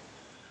waiting.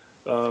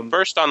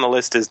 First on the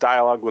list is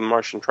Dialogue with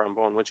Martian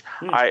Trombone, which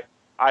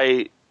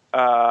I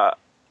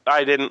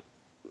didn't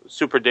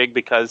super dig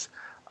because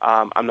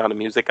I'm not a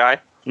music guy.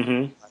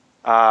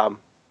 Mm-hmm.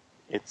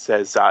 It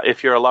says,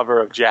 if you're a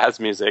lover of jazz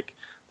music,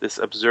 this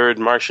absurd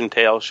Martian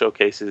tale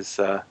showcases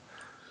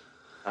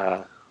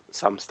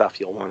some stuff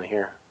you'll want to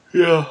hear.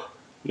 Yeah.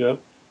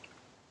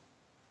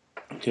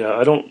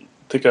 I don't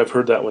think I've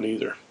heard that one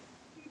either.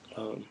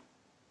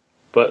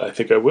 But I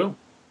think I will.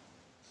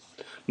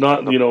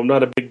 I'm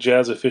not a big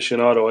jazz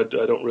aficionado.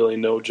 I don't really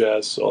know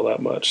jazz all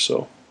that much,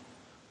 so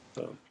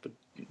but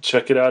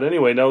check it out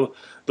anyway. Now,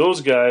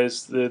 those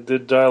guys that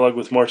did Dialogue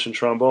with Martian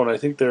Trombone, I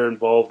think they're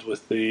involved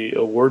with the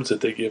awards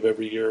that they give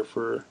every year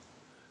for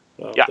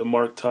the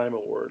Mark Time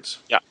Awards.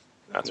 Yeah,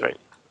 that's right.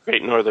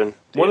 Great Northern.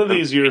 One of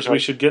these years, we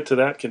should get to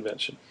that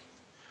convention.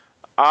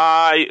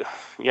 I'm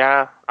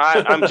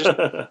just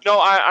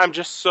I'm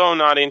just so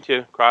not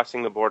into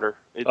crossing the border.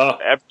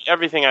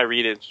 Everything I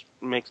read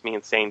makes me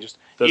insane. Just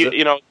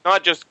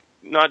not just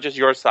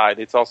your side.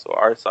 It's also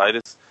our side.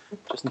 It's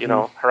just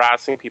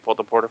harassing people at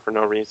the border for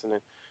no reason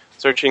and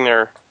searching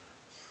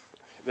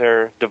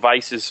their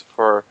devices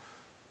for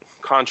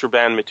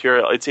contraband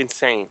material. It's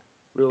insane.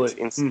 Really? It's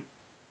insane.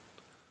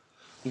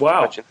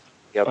 Wow.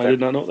 I did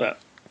not know that.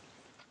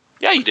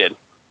 Yeah, you did.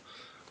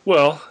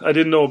 Well, I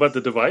didn't know about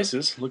the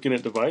devices, looking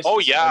at devices. Oh,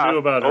 yeah. I knew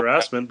about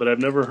harassment, but I've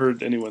never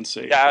heard anyone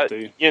say that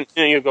they...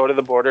 You go to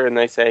the border and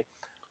they say,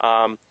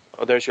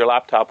 there's your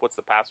laptop, what's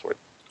the password?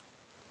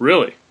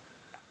 Really?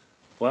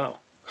 Wow.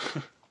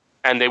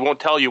 And they won't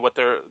tell you what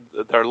they're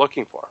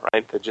looking for,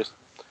 right?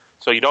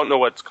 So you don't know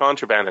what's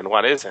contraband and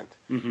what isn't.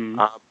 Mm-hmm.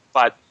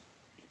 But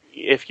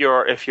if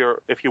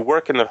you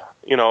work in the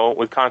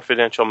with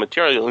confidential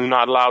material, you're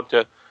not allowed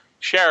to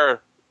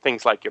share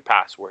things like your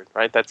password,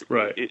 right? That's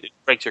right. It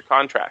breaks your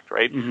contract,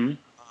 right? Mm-hmm.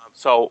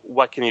 So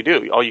what can you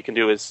do? All you can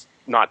do is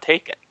not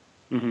take it,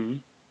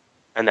 and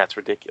that's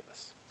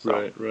ridiculous.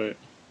 So, right.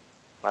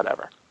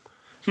 Whatever.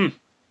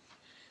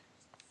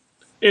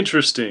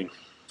 Interesting.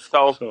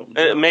 So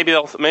maybe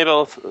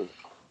they'll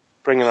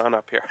bring it on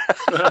up here.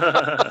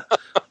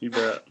 You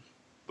bet.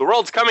 The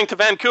world's coming to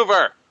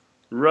Vancouver.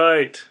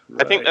 Right.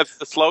 I think that's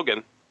the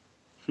slogan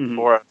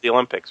for the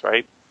Olympics,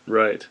 right?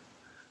 Right.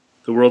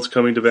 The world's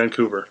coming to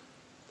Vancouver.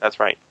 That's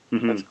right.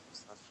 Mm-hmm.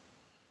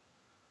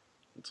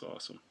 That's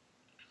awesome.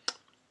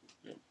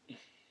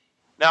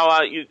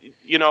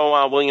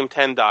 Now, William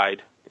Tenn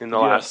died in the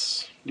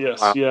last...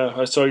 Yes,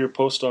 I saw your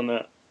post on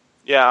that.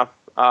 Yeah,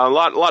 a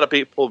lot of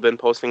people have been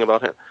posting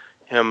about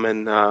him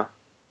and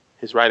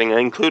his writing,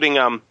 including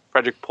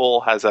Frederick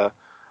Pohl has a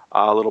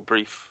little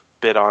brief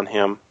bit on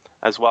him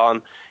as well.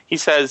 And he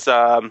says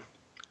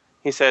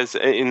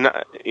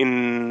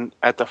in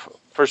at the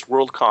first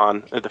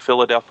Worldcon, at the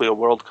Philadelphia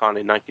Worldcon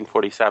in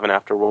 1947,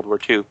 after World War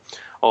II,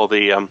 all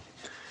the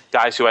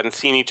guys who hadn't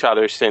seen each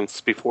other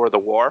since before the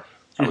war.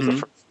 That was the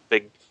first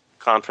big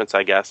conference,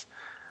 I guess.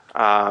 They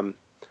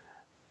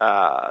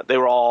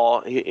were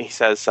all, he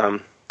says,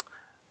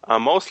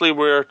 mostly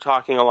we're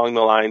talking along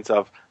the lines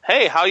of,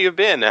 hey, how you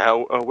been?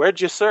 Where'd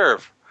you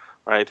serve?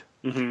 Right?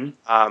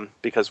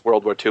 Because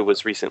World War II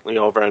was recently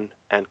over,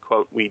 and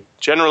quote, we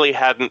generally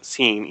hadn't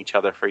seen each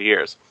other for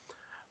years.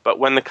 But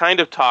when that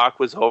kind of talk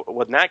was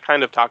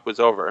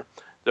over,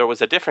 there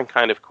was a different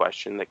kind of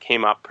question that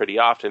came up pretty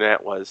often, and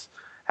it was,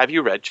 have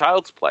you read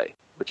Child's Play?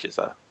 Which is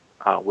a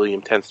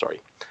William Tenn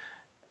story.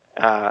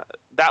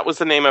 That was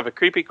the name of a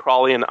creepy,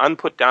 crawly, and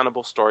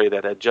unput-downable story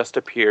that had just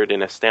appeared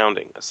in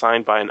Astounding,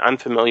 assigned by an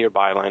unfamiliar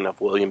byline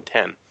of William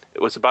Tenn.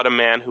 It was about a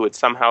man who had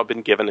somehow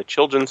been given a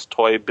children's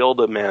toy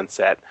Build-A-Man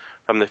set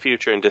from the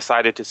future and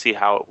decided to see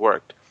how it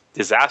worked,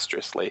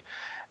 disastrously,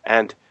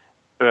 and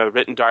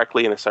written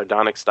darkly in a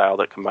sardonic style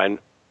that combined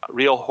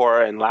real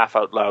horror and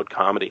laugh-out-loud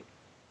comedy.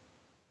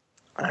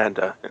 And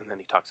then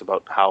he talks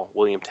about how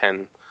William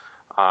Tenn,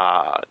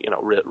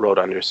 wrote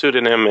under a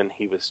pseudonym, and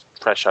he was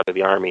fresh out of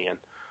the army. And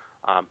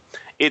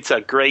it's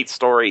a great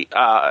story.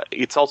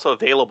 It's also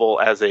available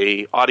as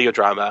a audio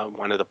drama.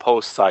 One of the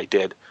posts I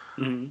did.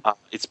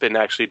 It's been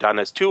actually done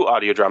as 2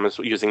 audio dramas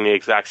using the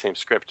exact same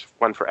script,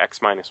 one for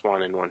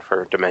X-1 and one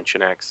for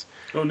Dimension X.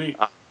 Oh, neat.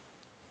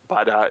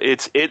 But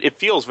it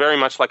feels very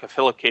much like a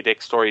Philip K.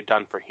 Dick story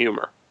done for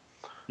humor.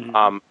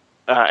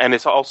 And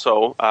it's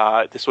also,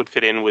 this would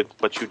fit in with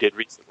what you did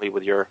recently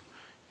with your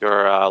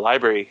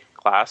library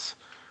class.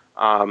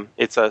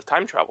 It's a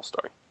time travel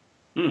story.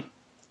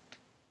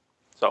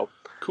 So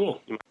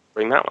cool. You might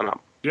bring that one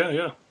up.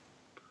 Yeah.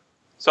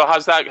 So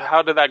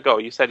how did that go?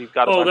 You said you've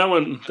got a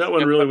bunch. That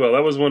went really well.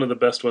 That was one of the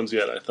best ones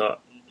yet, I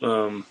thought.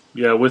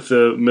 With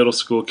the middle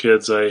school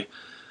kids, I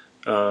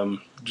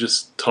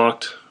just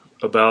talked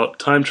about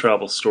time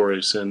travel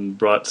stories and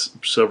brought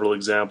several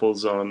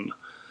examples on,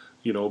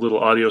 little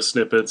audio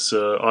snippets,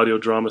 audio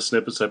drama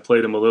snippets. I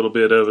played them a little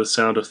bit of A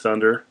Sound of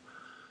Thunder.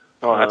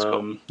 Oh, that's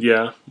cool.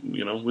 Yeah,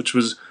 which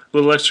was a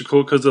little extra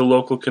cool because of the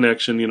local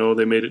connection.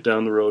 They made it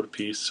down the road a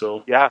piece.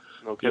 So yeah,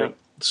 no kidding. Yeah.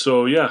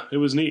 So yeah, it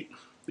was neat.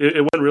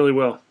 It went really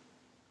well.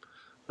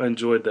 I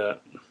enjoyed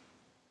that.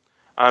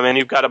 And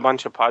you've got a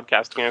bunch of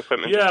podcasting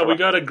equipment. Yeah, we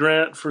got a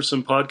grant for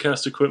some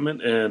podcast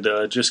equipment, and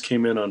it just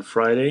came in on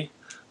Friday.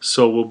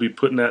 So we'll be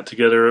putting that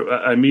together.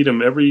 I meet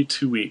them every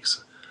 2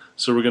 weeks.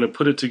 So we're going to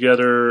put it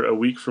together a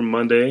week from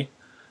Monday.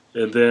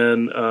 And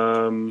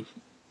then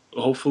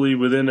hopefully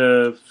within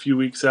a few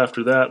weeks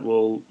after that,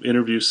 we'll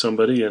interview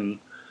somebody and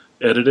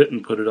edit it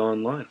and put it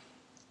online.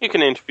 You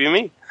can interview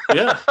me.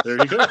 Yeah, there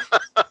you go.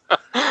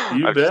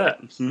 You bet.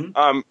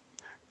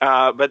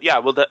 But yeah,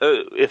 well,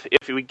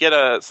 if we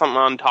get something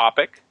on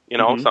topic,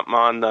 something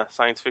on the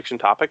science fiction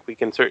topic, we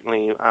can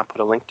certainly put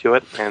a link to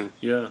it. And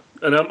yeah,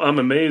 and I'm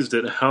amazed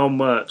at how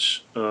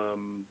much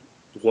YA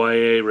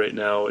right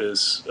now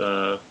is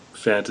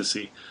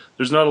fantasy.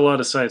 There's not a lot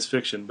of science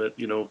fiction, but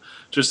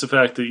just the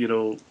fact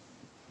that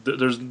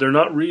they're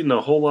not reading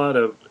a whole lot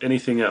of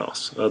anything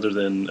else other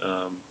than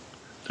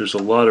there's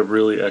a lot of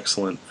really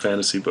excellent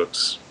fantasy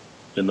books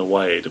in the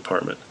YA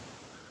department.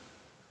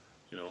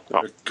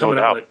 They're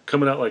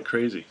coming out like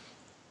crazy.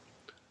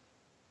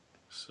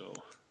 So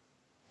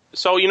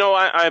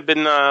I've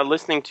been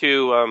listening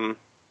to a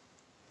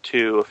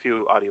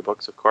few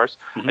audiobooks, of course.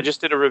 I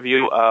just did a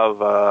review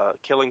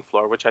of Killing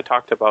Floor, which I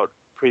talked about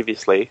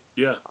previously.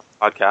 Yeah, on the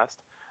podcast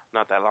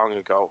not that long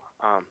ago.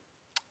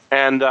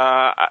 And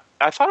I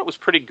thought it was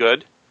pretty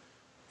good,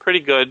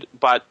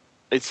 but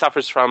it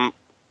suffers from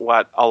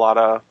what a lot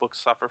of books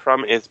suffer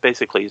from. Is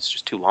basically it's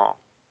just too long.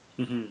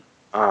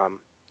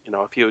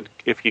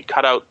 If you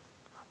cut out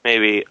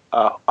maybe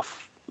a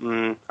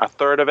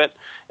third of it,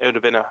 it would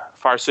have been a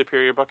far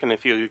superior book. And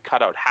if you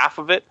cut out half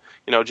of it,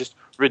 just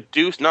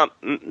reduce not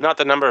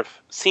the number of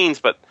scenes,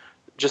 but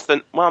just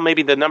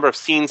maybe the number of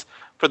scenes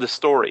for the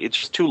story. It's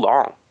just too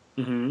long.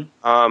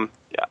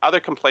 Other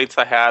complaints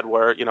I had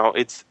were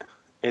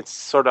it's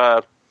sort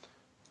of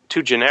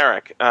too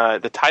generic.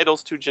 The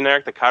title's too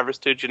generic, the cover's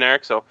too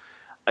generic, so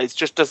it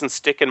just doesn't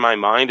stick in my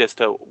mind as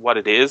to what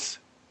it is.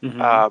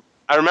 I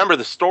remember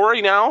the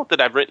story now that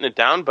I've written it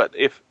down, but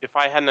if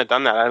I hadn't have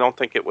done that, I don't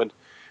think it would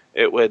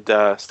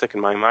stick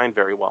in my mind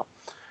very well.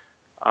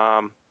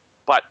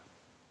 But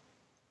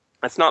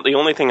that's not the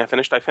only thing I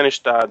finished. I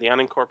finished The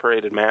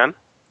Unincorporated Man.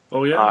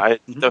 Oh, yeah. I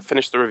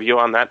finished the review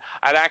on that.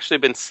 I'd actually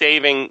been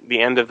saving the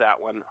end of that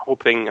one,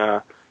 hoping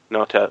to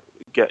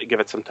give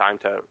it some time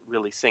to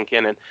really sink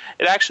in. And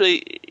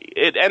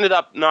it ended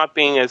up not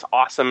being as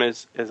awesome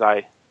as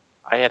I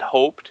had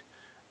hoped.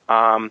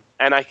 And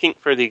I think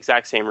for the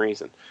exact same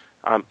reason.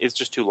 It's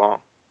just too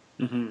long.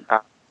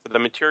 The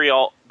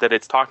material that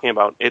it's talking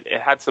about, it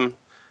had some.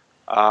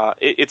 I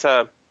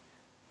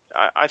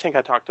think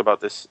I talked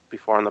about this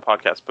before on the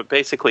podcast, but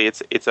basically,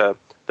 the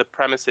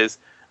premise is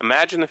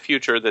imagine a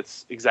future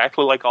that's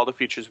exactly like all the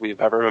futures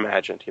we've ever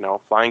imagined.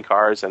 Flying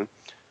cars and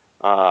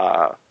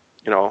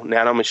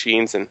nano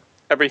machines and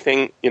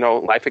everything,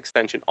 life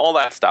extension, all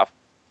that stuff,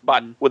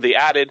 but with the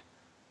added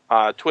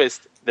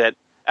twist that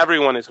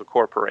everyone is a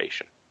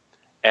corporation.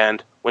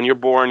 And when you're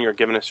born, you're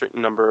given a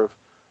certain number of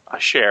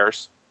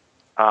shares,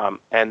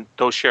 and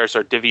those shares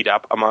are divvied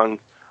up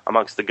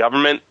amongst the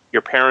government,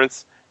 your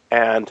parents,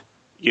 and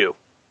you.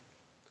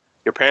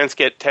 Your parents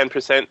get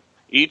 10%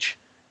 each.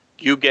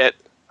 You get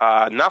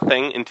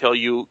nothing until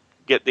you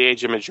get the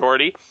age of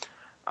majority.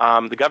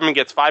 The government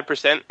gets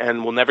 5%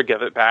 and will never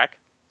give it back.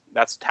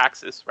 That's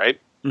taxes, right?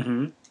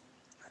 Mm-hmm.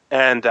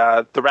 And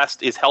the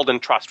rest is held in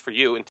trust for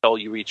you until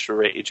you reach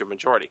the age of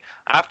majority,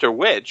 after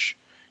which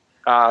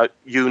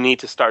you need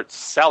to start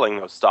selling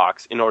those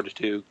stocks in order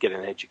to get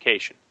an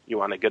education. You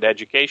want a good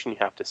education, you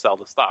have to sell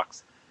the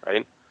stocks,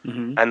 right?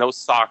 Mm-hmm. And those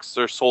stocks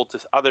are sold to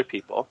other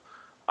people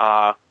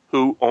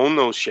who own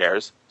those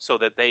shares so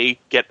that they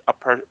get a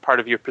part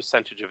of your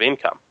percentage of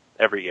income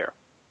every year.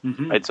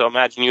 Mm-hmm. Right? So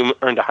imagine you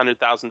earned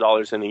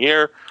 $100,000 in a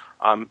year.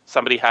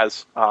 Somebody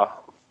has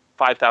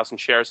 5,000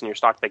 shares in your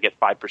stock, they get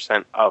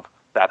 5% of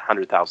that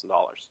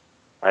 $100,000,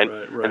 right?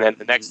 Right. And then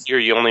the next year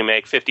you only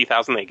make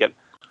 $50,000, they get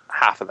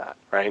half of that,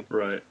 right?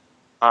 Right.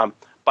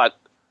 But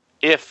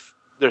if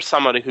there's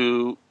somebody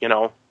who,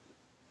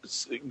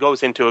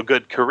 goes into a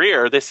good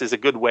career, this is a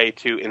good way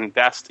to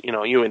invest.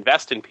 You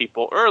invest in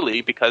people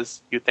early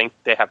because you think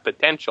they have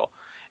potential.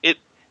 It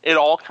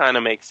all kind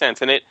of makes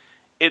sense, and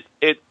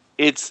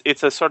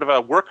it's a sort of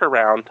a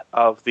workaround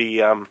of the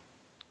you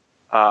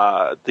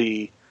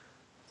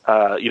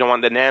don't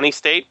want the nanny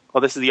state. Well,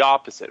 this is the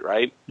opposite,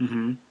 right?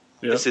 Mm-hmm.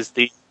 Yep. This is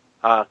the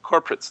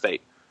corporate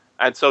state,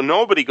 and so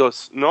nobody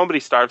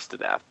starves to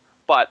death,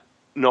 but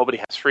nobody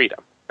has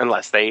freedom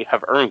unless they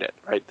have earned it,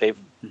 right? They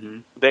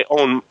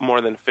own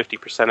more than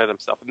 50% of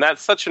themselves, and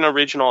that's such an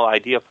original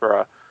idea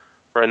for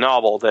a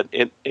novel that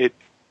it's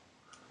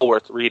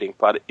worth reading.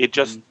 But it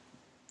just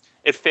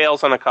it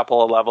fails on a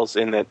couple of levels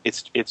in that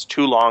it's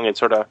too long and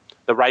sort of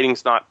the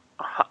writing's not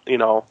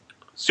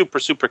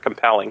super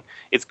compelling.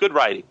 It's good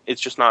writing.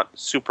 It's just not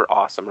super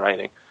awesome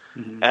writing,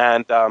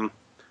 and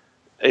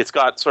it's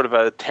got sort of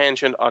a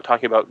tangent on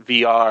talking about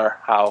VR.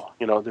 How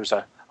there's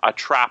a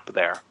trap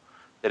there.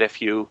 That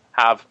if you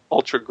have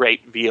ultra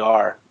great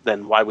VR,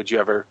 then why would you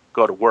ever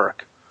go to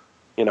work?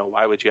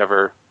 Why would you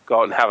ever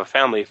go out and have a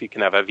family if you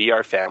can have a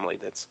VR family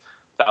that's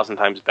 1,000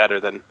 times better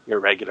than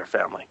your regular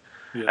family?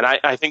 Yeah. And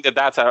I think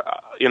that's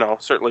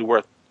certainly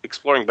worth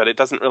exploring, but it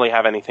doesn't really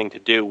have anything to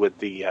do with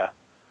the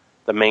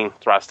main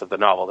thrust of the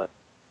novel. That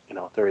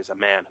there is a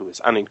man who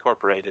is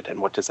unincorporated, and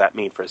what does that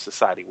mean for a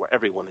society where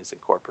everyone is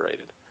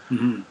incorporated?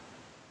 Mm-hmm.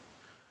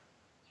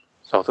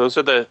 So those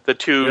are the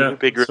two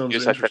big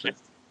reviews I read.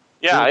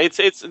 Yeah,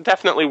 it's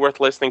definitely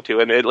worth listening to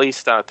and at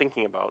least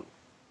thinking about.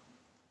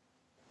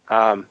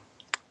 And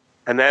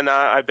then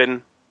I've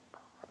been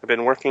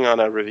working on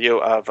a review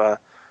of a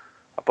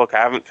book I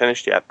haven't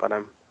finished yet, but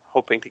I'm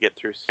hoping to get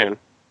through soon.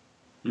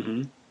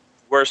 Mm-hmm.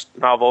 Worst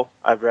novel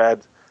I've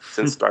read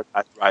since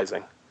Startide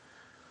Rising.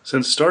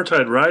 Since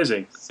Startide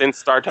Rising?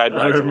 Since Startide Rising.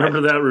 I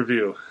remember that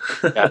review.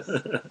 Yes.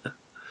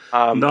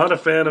 Not a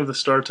fan of the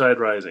Startide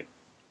Rising.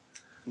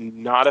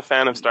 Not a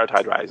fan of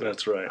Startide Rising.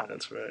 That's right.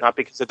 Not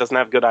because it doesn't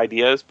have good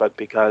ideas, but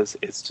because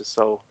it's just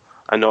so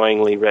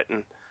annoyingly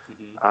written.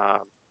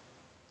 Mm-hmm.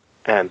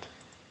 And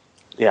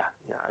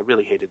I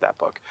really hated that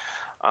book.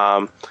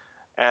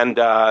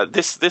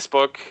 This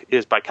book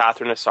is by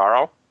Catherine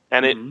Asaro,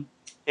 and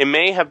it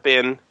may have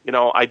been,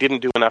 I didn't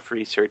do enough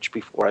research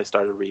before I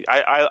started reading.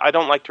 I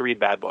don't like to read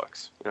bad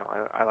books.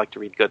 I like to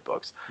read good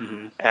books.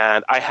 Mm-hmm.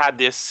 And I had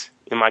this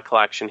in my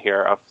collection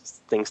here of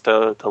things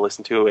to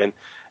listen to, and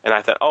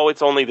I thought,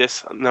 it's only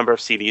this number of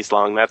CDs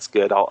long. That's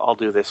good. I'll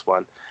do this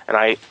one. And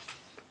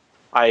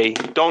I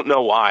don't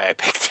know why I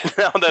picked it.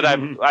 Now that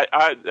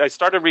I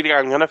started reading,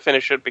 I'm going to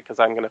finish it because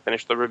I'm going to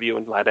finish the review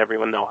and let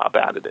everyone know how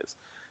bad it is.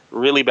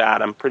 Really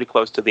bad. I'm pretty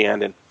close to the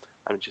end, and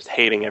I'm just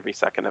hating every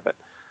second of it.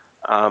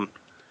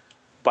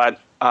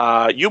 But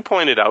you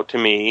pointed out to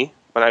me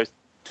when I was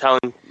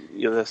telling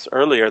you this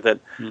earlier that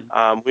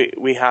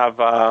we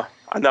have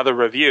another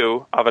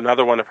review of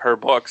another one of her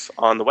books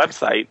on the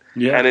website,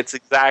 and it's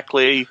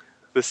exactly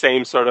the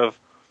same sort of.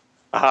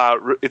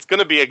 It's going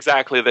to be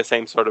exactly the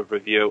same sort of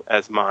review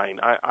as mine.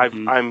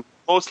 I'm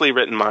mostly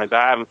written mine, but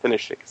I haven't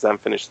finished it because I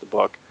haven't finished the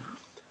book.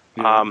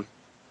 Yeah.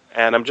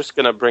 And I'm just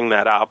going to bring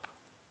that up.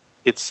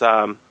 It's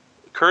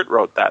Kurt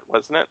wrote that,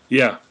 wasn't it?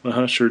 Yeah,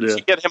 sure did. We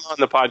should get him on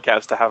the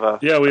podcast to have a.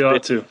 Yeah, we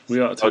ought to.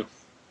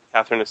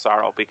 Catherine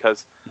Asaro,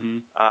 because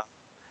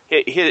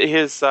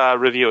his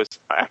review is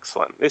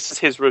excellent. This is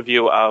his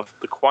review of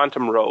The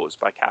Quantum Rose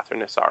by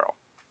Catherine Asaro.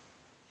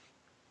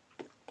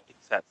 It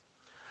says,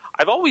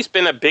 I've always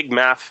been a big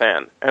math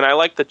fan, and I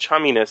like the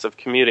chumminess of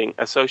commuting,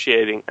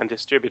 associating, and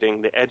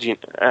distributing the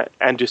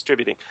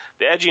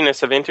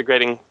edginess of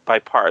integrating by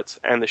parts,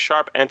 and the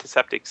sharp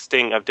antiseptic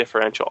sting of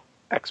differential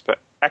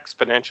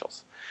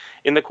exponentials.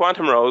 In The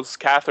Quantum Rose,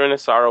 Catherine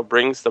Asaro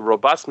brings the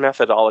robust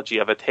methodology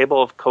of a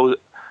table of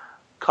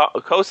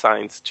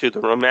cosines to the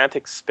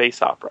romantic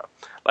space opera.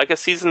 Like a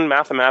seasoned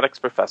mathematics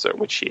professor,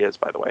 which she is,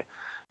 by the way,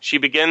 she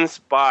begins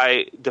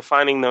by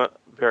defining the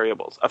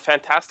variables. A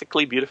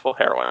fantastically beautiful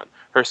heroine,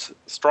 her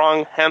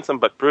strong, handsome,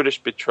 but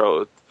brutish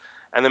betrothed,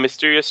 and the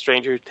mysterious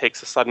stranger who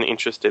takes a sudden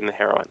interest in the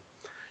heroine.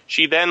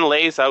 She then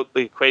lays out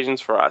the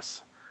equations for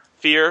us.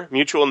 Fear,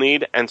 mutual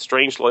need, and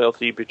strange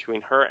loyalty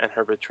between her and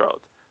her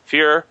betrothed.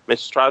 Fear,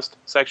 mistrust,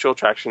 sexual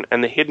attraction,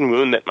 and the hidden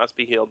wound that must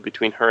be healed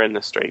between her and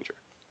the stranger.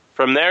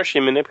 From there, she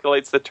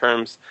manipulates the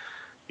terms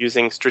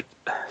using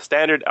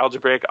standard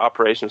algebraic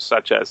operations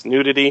such as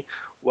nudity,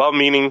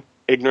 well-meaning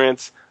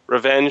ignorance,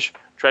 revenge,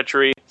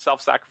 treachery,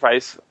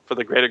 self-sacrifice for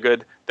the greater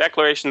good,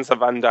 declarations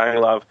of undying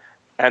love,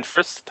 and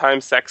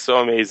first-time sex so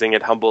amazing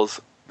it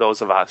humbles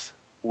those of us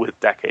with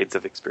decades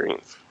of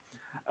experience.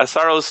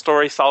 Asaro's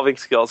story-solving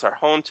skills are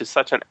honed to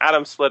such an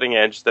atom-splitting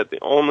edge that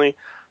only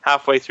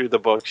halfway through the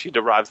book she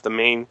derives the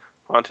main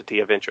quantity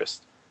of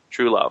interest,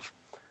 true love.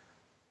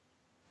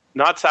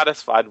 Not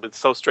satisfied with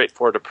so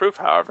straightforward a proof,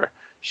 however,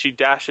 she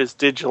dashes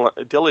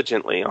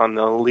diligently on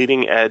the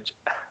leading edge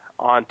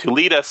on to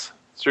lead us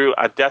through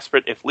a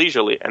desperate, if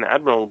leisurely, and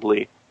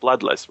admirably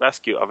bloodless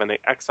rescue of an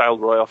exiled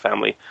royal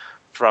family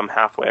from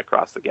halfway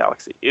across the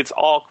galaxy. It's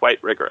all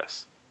quite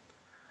rigorous.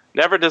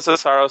 Never does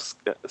Asaro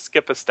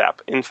skip a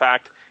step. In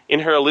fact,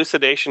 in her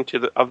elucidation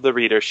of the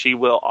reader, she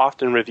will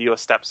often review a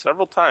step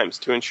several times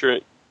to ensure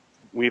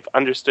we've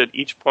understood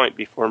each point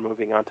before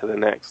moving on to the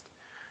next.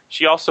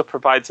 She also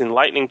provides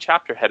enlightening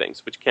chapter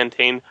headings, which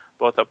contain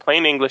both a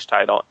plain English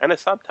title and a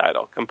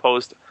subtitle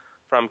composed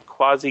from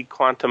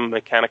quasi-quantum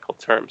mechanical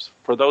terms.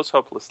 For those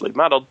hopelessly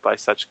muddled by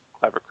such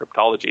clever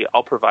cryptology,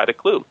 I'll provide a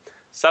clue.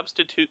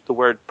 Substitute the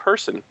word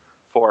person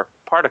for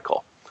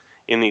particle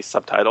in these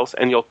subtitles,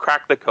 and you'll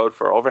crack the code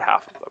for over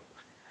half of them.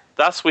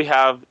 Thus, we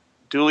have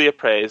duly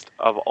appraised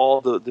of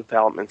all the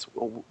developments.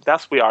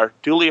 Thus, we are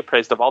duly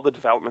appraised of all the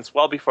developments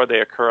well before they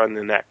occur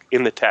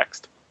in the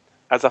text.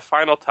 As a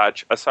final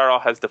touch, Asaro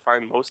has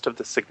defined most of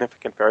the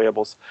significant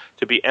variables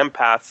to be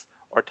empaths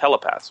or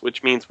telepaths,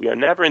 which means we are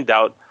never in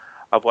doubt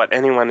of what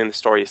anyone in the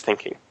story is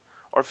thinking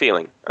or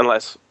feeling,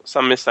 unless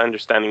some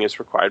misunderstanding is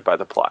required by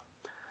the plot.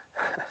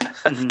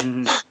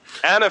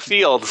 Anna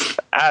Fields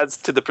adds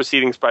to the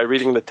proceedings by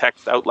reading the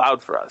text out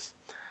loud for us.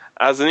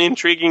 As an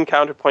intriguing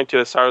counterpoint to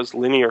Asaro's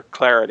linear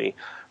clarity,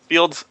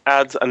 Fields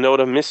adds a note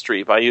of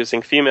mystery by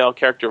using female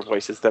character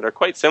voices that are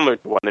quite similar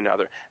to one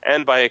another,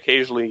 and by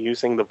occasionally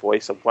using the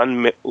voice of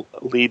one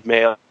lead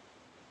male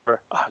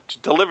to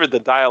deliver the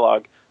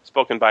dialogue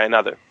spoken by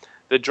another.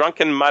 The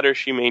drunken mutter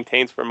she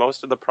maintains for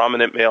most of the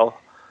prominent male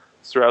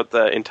throughout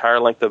the entire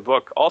length of the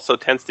book also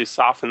tends to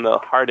soften the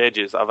hard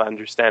edges of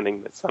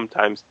understanding that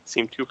sometimes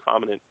seem too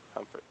prominent for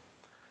comfort.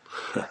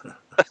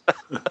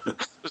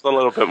 Just a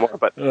little bit more,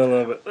 but I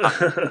love it.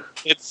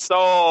 it's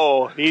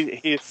so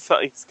he's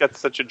got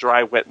such a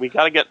dry wit. We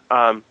got to get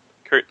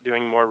Kurt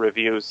doing more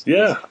reviews.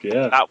 Yeah.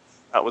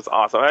 That was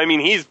awesome. I mean,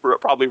 he's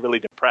probably really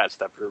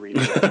depressed after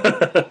reading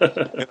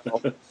it.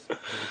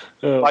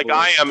 Like boy.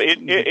 I am.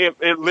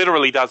 It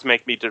literally does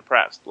make me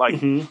depressed. Like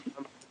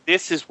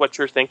this is what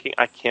you're thinking.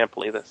 I can't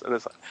believe this.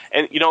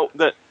 And you know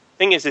the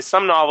thing is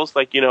some novels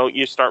like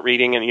you start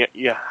reading and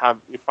you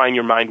find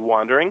your mind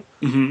wandering.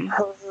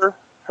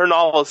 Her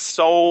novel is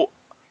so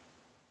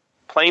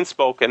plain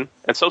spoken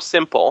and so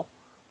simple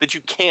that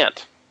you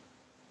can't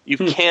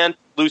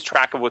lose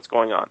track of what's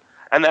going on,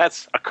 and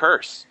that's a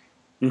curse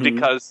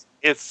because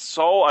it's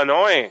so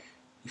annoying.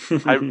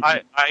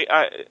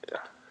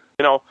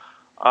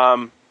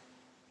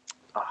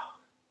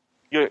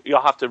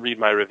 You'll have to read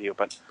my review,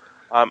 but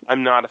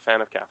I'm not a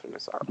fan of Catherine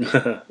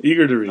Asaro.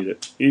 Eager to read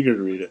it.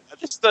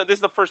 This is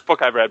the first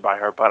book I've read by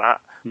her, but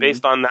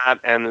based on that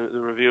and the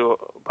review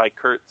by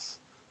Kurt's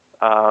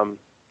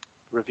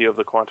review of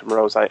the Quantum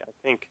Rose, I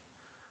think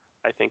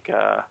I'm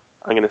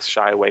going to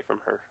shy away from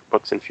her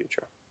books in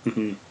future.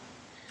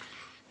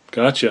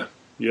 Gotcha.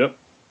 Yep.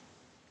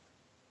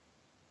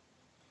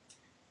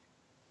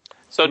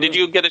 So, did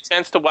you get a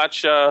chance to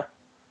watch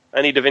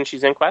any Da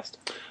Vinci's Inquest?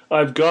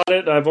 I've got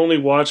it. I've only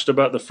watched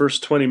about the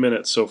first 20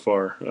 minutes so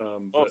far.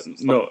 I'm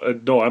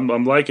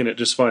liking it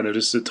just fine. It's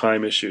just a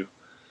time issue.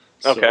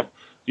 So, okay.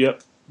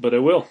 Yep. But I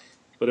will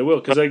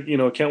because I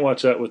can't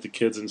watch that with the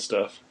kids and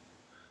stuff.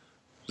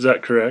 Is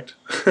that correct?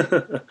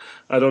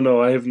 I don't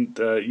know. I haven't.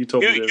 You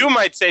told me. You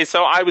might say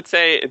so. I would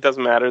say it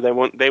doesn't matter. They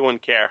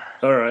wouldn't care.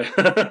 All right.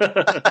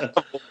 That's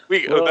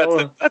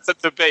a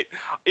debate.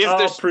 Is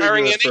there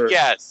swearing in it?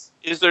 Yes.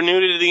 Is there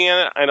nudity in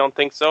it? I don't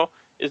think so.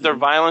 Is there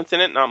violence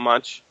in it? Not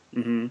much.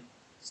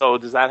 So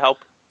does that help?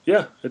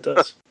 Yeah, it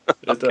does.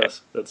 It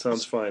does. That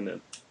sounds fine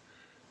then.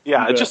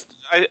 Yeah,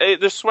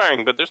 there's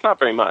swearing, but there's not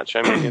very much.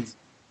 I mean, it's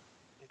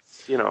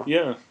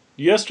Yeah.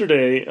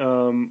 Yesterday,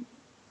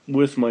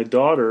 with my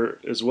daughter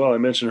as well. I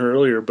mentioned her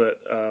earlier,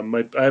 but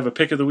I have a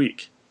pick of the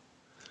week.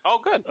 Oh,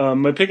 good.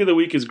 My pick of the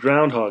week is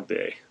Groundhog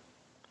Day.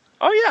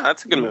 Oh yeah,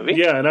 that's a good movie.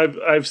 Yeah, and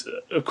I've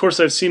of course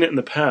I've seen it in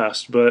the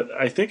past, but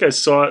I think I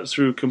saw it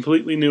through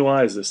completely new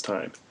eyes this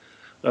time.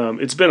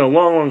 It's been a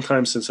long, long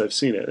time since I've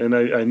seen it, and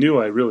I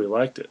knew I really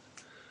liked it.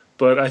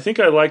 but I think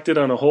I liked it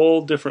on a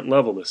whole different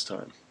level this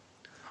time.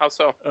 How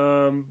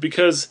so?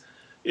 Because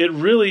it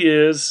really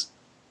is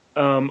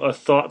a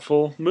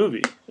thoughtful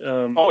movie.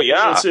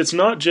 It's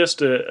not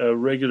just a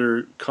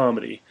regular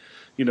comedy.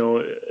 You know,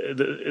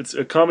 it's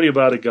a comedy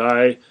about a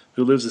guy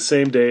who lives the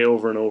same day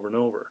over and over and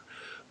over.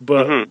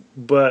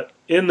 But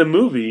in the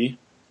movie,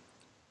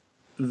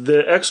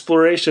 the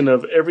exploration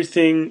of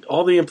everything,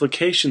 all the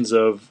implications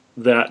of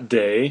that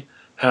day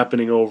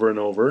happening over and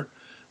over,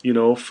 you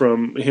know,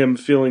 from him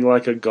feeling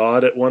like a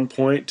god at one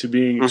point to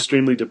being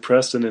extremely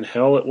depressed and in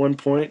hell at one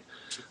point,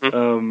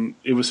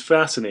 it was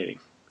fascinating.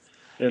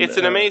 And, it's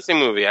an amazing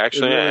movie,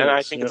 actually, really and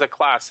I is, think it's a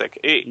classic.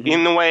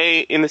 In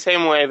the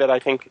same way that I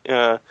think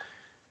The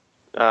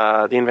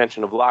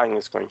Invention of Lying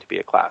is going to be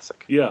a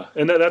classic. Yeah,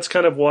 and that's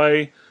kind of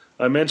why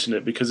I mention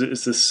it, because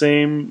it's the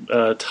same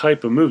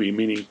type of movie,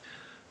 meaning,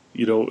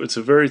 you know, it's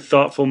a very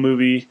thoughtful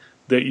movie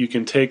that you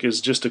can take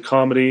as just a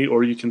comedy,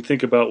 or you can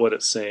think about what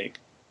it's saying.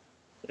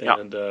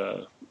 And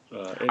anyway.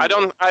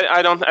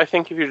 I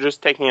think if you're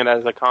just taking it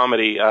as a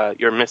comedy,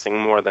 you're missing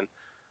more than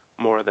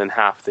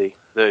half the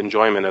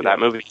enjoyment of that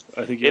movie.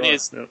 I think it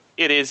is. Yeah.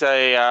 It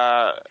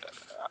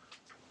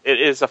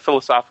is a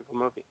philosophical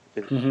movie.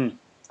 It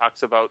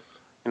talks about,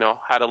 you know,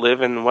 how to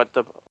live and what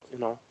the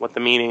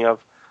meaning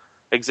of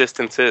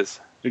existence is.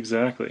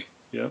 Exactly.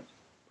 Yep.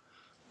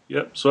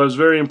 So I was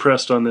very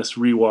impressed on this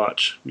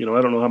rewatch. You know,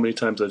 I don't know how many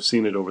times I've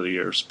seen it over the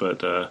years,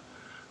 but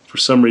for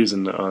some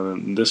reason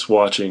on this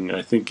watching,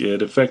 I think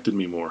it affected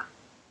me more.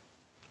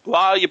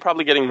 Well, you're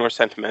probably getting more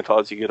sentimental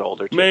as you get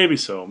older, too. Maybe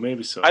so.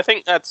 I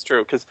think that's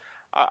true, because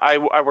I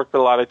work with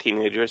a lot of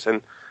teenagers,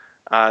 and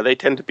they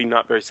tend to be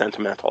not very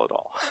sentimental at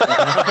all.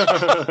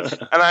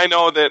 And I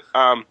know that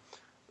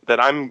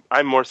I'm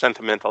more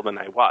sentimental than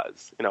I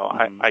was. You know,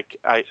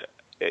 I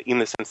in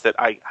the sense that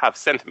I have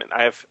sentiment.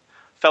 I have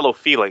fellow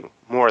feeling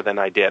more than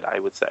I did, I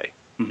would say.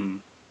 Mm-hmm.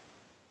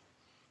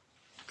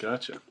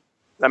 Gotcha.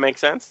 That makes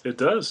sense? It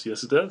does.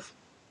 Yes, it does.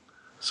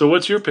 So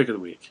what's your pick of the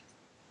week?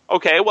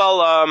 Okay,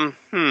 well,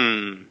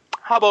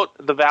 how about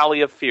The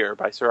Valley of Fear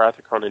by Sir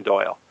Arthur Conan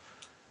Doyle?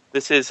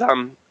 This is,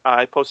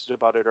 I posted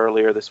about it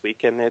earlier this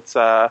week, and it's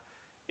a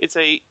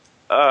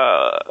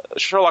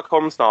Sherlock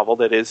Holmes novel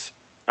that is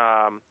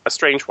a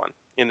strange one,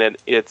 in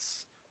that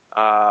it's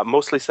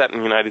mostly set in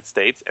the United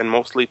States and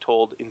mostly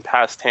told in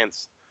past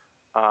tense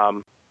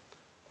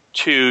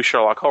to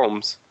Sherlock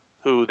Holmes,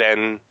 who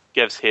then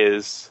gives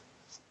his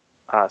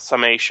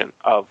summation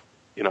of,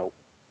 you know,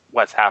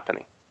 what's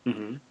happening.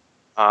 Mm-hmm.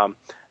 I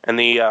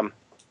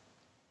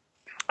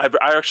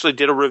actually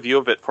did a review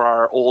of it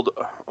for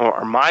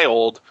my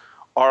old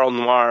Oral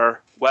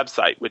Noir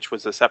website, which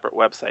was a separate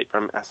website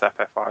from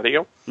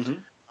SFFaudio.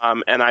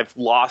 Mm-hmm. And I've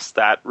lost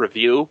that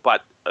review,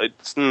 but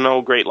it's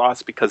no great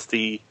loss, because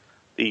the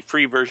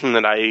free version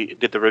that I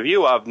did the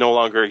review of no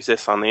longer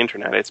exists on the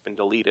internet. It's been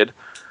deleted.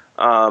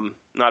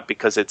 Not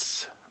because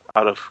it's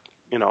out of,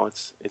 you know,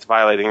 it's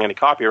violating any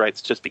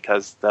copyrights, just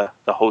because the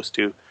host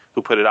who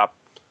put it up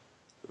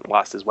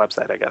lost his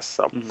website, I guess.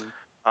 So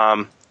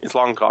it's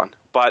long gone.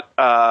 But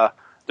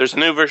there's a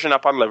new version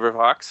up on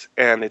LibriVox,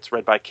 and it's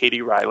read by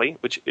Katie Riley,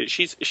 which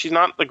she's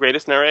not the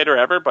greatest narrator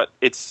ever, but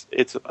it's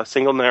a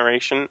single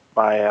narration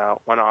by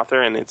one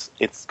author, and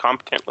it's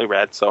competently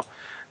read, so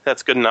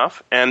that's good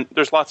enough. And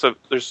there's lots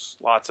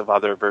of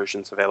other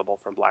versions available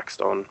from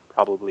Blackstone,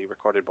 probably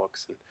Recorded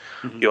Books, and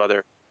a few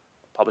other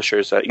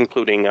publishers,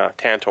 including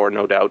Tantor,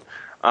 no doubt.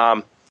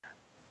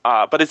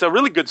 But it's a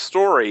really good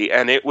story,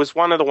 and it was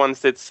one of the ones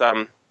that's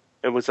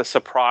it was a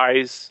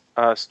surprise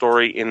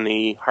story in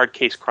the Hard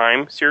Case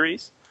Crime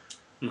series,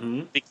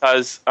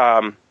 because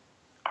Hard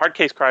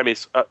Case Crime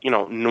is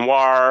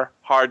noir,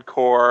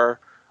 hardcore,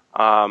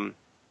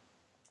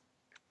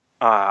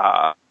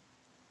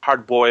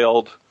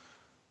 hard-boiled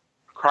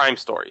crime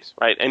stories,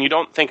 right? And you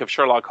don't think of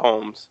Sherlock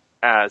Holmes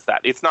as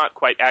that. It's not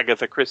quite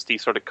Agatha Christie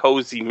sort of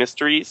cozy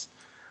mysteries,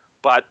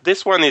 but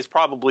this one is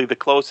probably the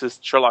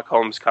closest Sherlock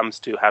Holmes comes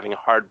to having a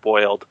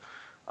hard-boiled,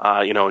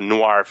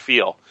 noir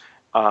feel.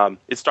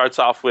 It starts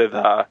off with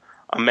a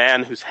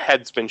man whose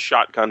head's been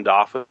shotgunned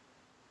off with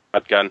a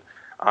shotgun,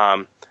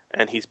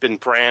 and he's been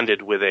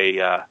branded with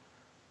a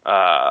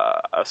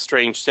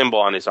strange symbol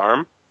on his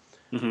arm.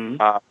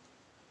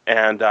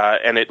 And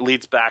it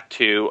leads back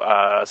to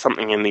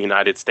something in the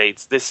United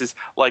States. This is,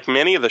 like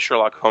many of the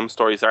Sherlock Holmes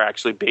stories, are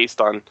actually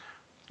based on,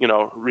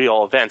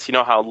 real events. You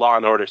know how Law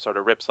and Order sort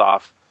of rips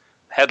off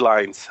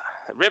headlines,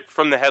 ripped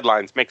from the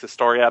headlines, makes a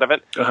story out of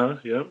it.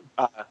 Yeah.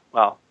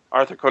 Well,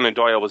 Arthur Conan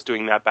Doyle was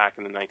doing that back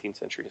in the 19th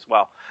century as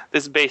well.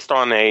 This is based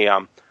on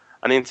an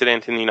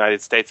incident in the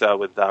United States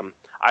with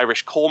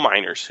Irish coal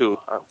miners who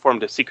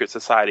formed a secret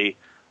society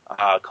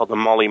called the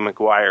Molly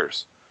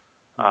Maguires,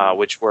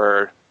 which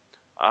were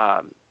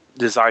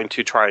designed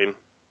to try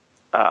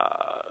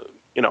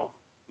and,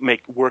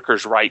 make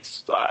workers'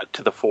 rights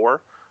to the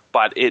fore,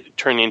 but it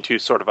turned into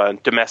sort of a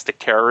domestic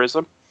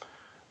terrorism,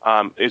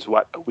 is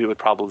what we would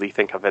probably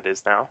think of it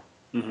as now.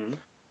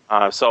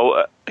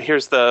 So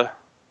here's the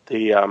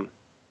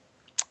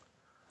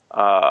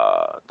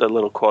the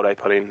little quote I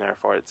put in there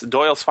for it. It's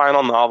Doyle's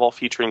final novel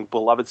featuring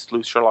beloved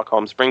sleuth Sherlock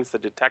Holmes brings the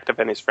detective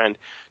and his friend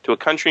to a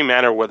country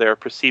manor where they are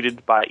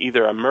preceded by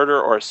either a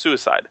murder or a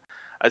suicide.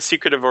 A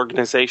secretive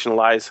organization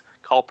lies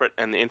culprit,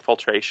 and the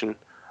infiltration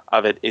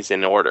of it is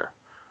in order.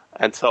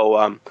 And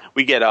so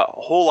we get a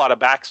whole lot of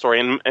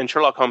backstory, and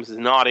Sherlock Holmes is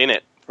not in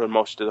it for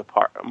most of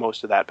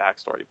that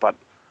backstory, but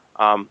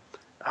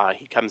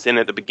he comes in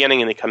at the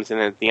beginning and he comes in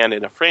at the end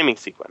in a framing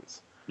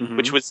sequence. Mm-hmm.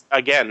 Which was,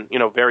 again,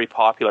 very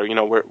popular.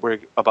 We're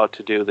about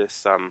to do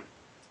this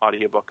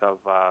audiobook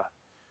of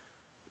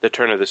The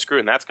Turn of the Screw,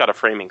 and that's got a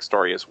framing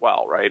story as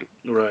well, right?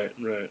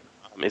 Right.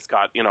 It's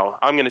got,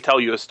 I'm going to tell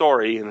you a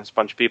story, and there's a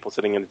bunch of people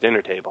sitting at a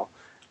dinner table,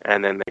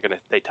 and then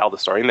they tell the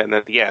story, and then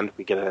at the end,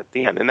 we get it at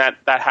the end. And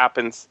that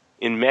happens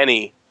in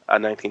many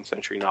 19th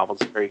century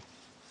novels, a very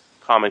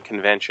common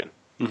convention.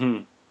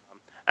 Mm-hmm.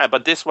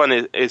 But this one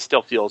is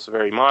still feels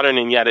very modern,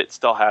 and yet it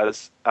still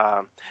has,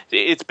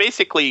 it's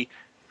basically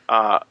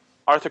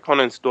Arthur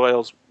Conan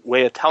Doyle's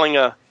way of telling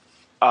a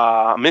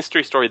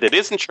mystery story that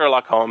isn't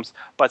Sherlock Holmes,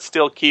 but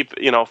still keep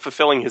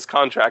fulfilling his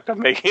contract of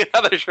making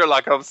another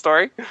Sherlock Holmes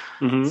story.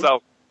 Mm-hmm.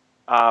 So,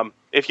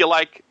 if you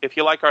like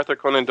Arthur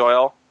Conan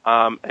Doyle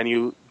and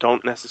you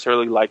don't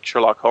necessarily like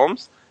Sherlock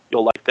Holmes,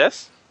 you'll like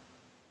this.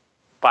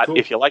 But cool.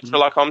 If you like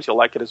Sherlock Holmes, you'll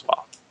like it as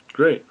well.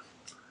 Great.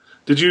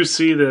 Did you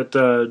see that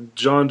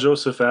John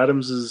Joseph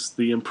Adams'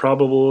 The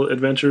Improbable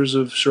Adventures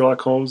of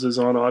Sherlock Holmes is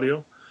on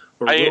audio?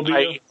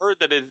 I heard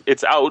that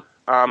it's out.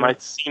 Yeah.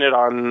 I've seen it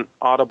on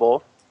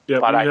Audible,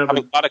 but I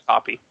haven't got a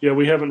copy. Yeah,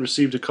 we haven't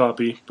received a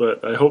copy,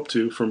 but I hope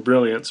to from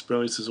Brilliance.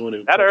 Brilliance is the one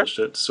who published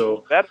it.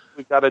 So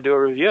we've got to do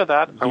a review of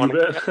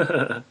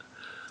that.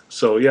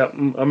 So, yeah,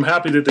 I'm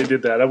happy that they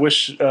did that. I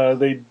wish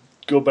they'd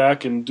go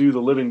back and do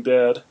The Living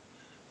Dead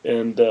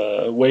and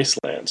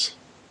Wastelands.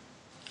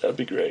 That'd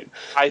be great.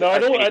 I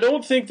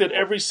don't think that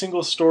every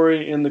single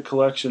story in the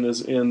collection is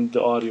in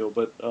the audio,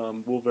 but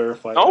we'll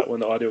verify that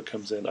when the audio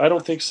comes in. I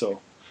don't think so.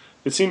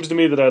 It seems to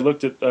me that I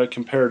looked at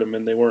compared them,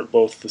 and they weren't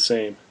both the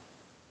same.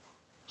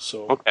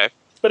 So, okay.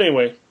 But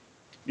anyway,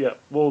 yeah,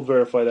 we'll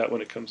verify that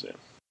when it comes in.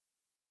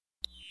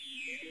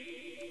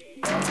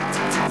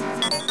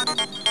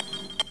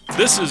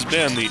 This has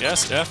been the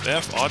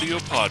SFFaudio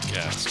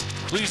Podcast.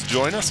 Please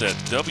join us at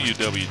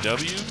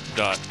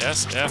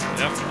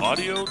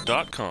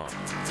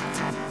www.sffaudio.com.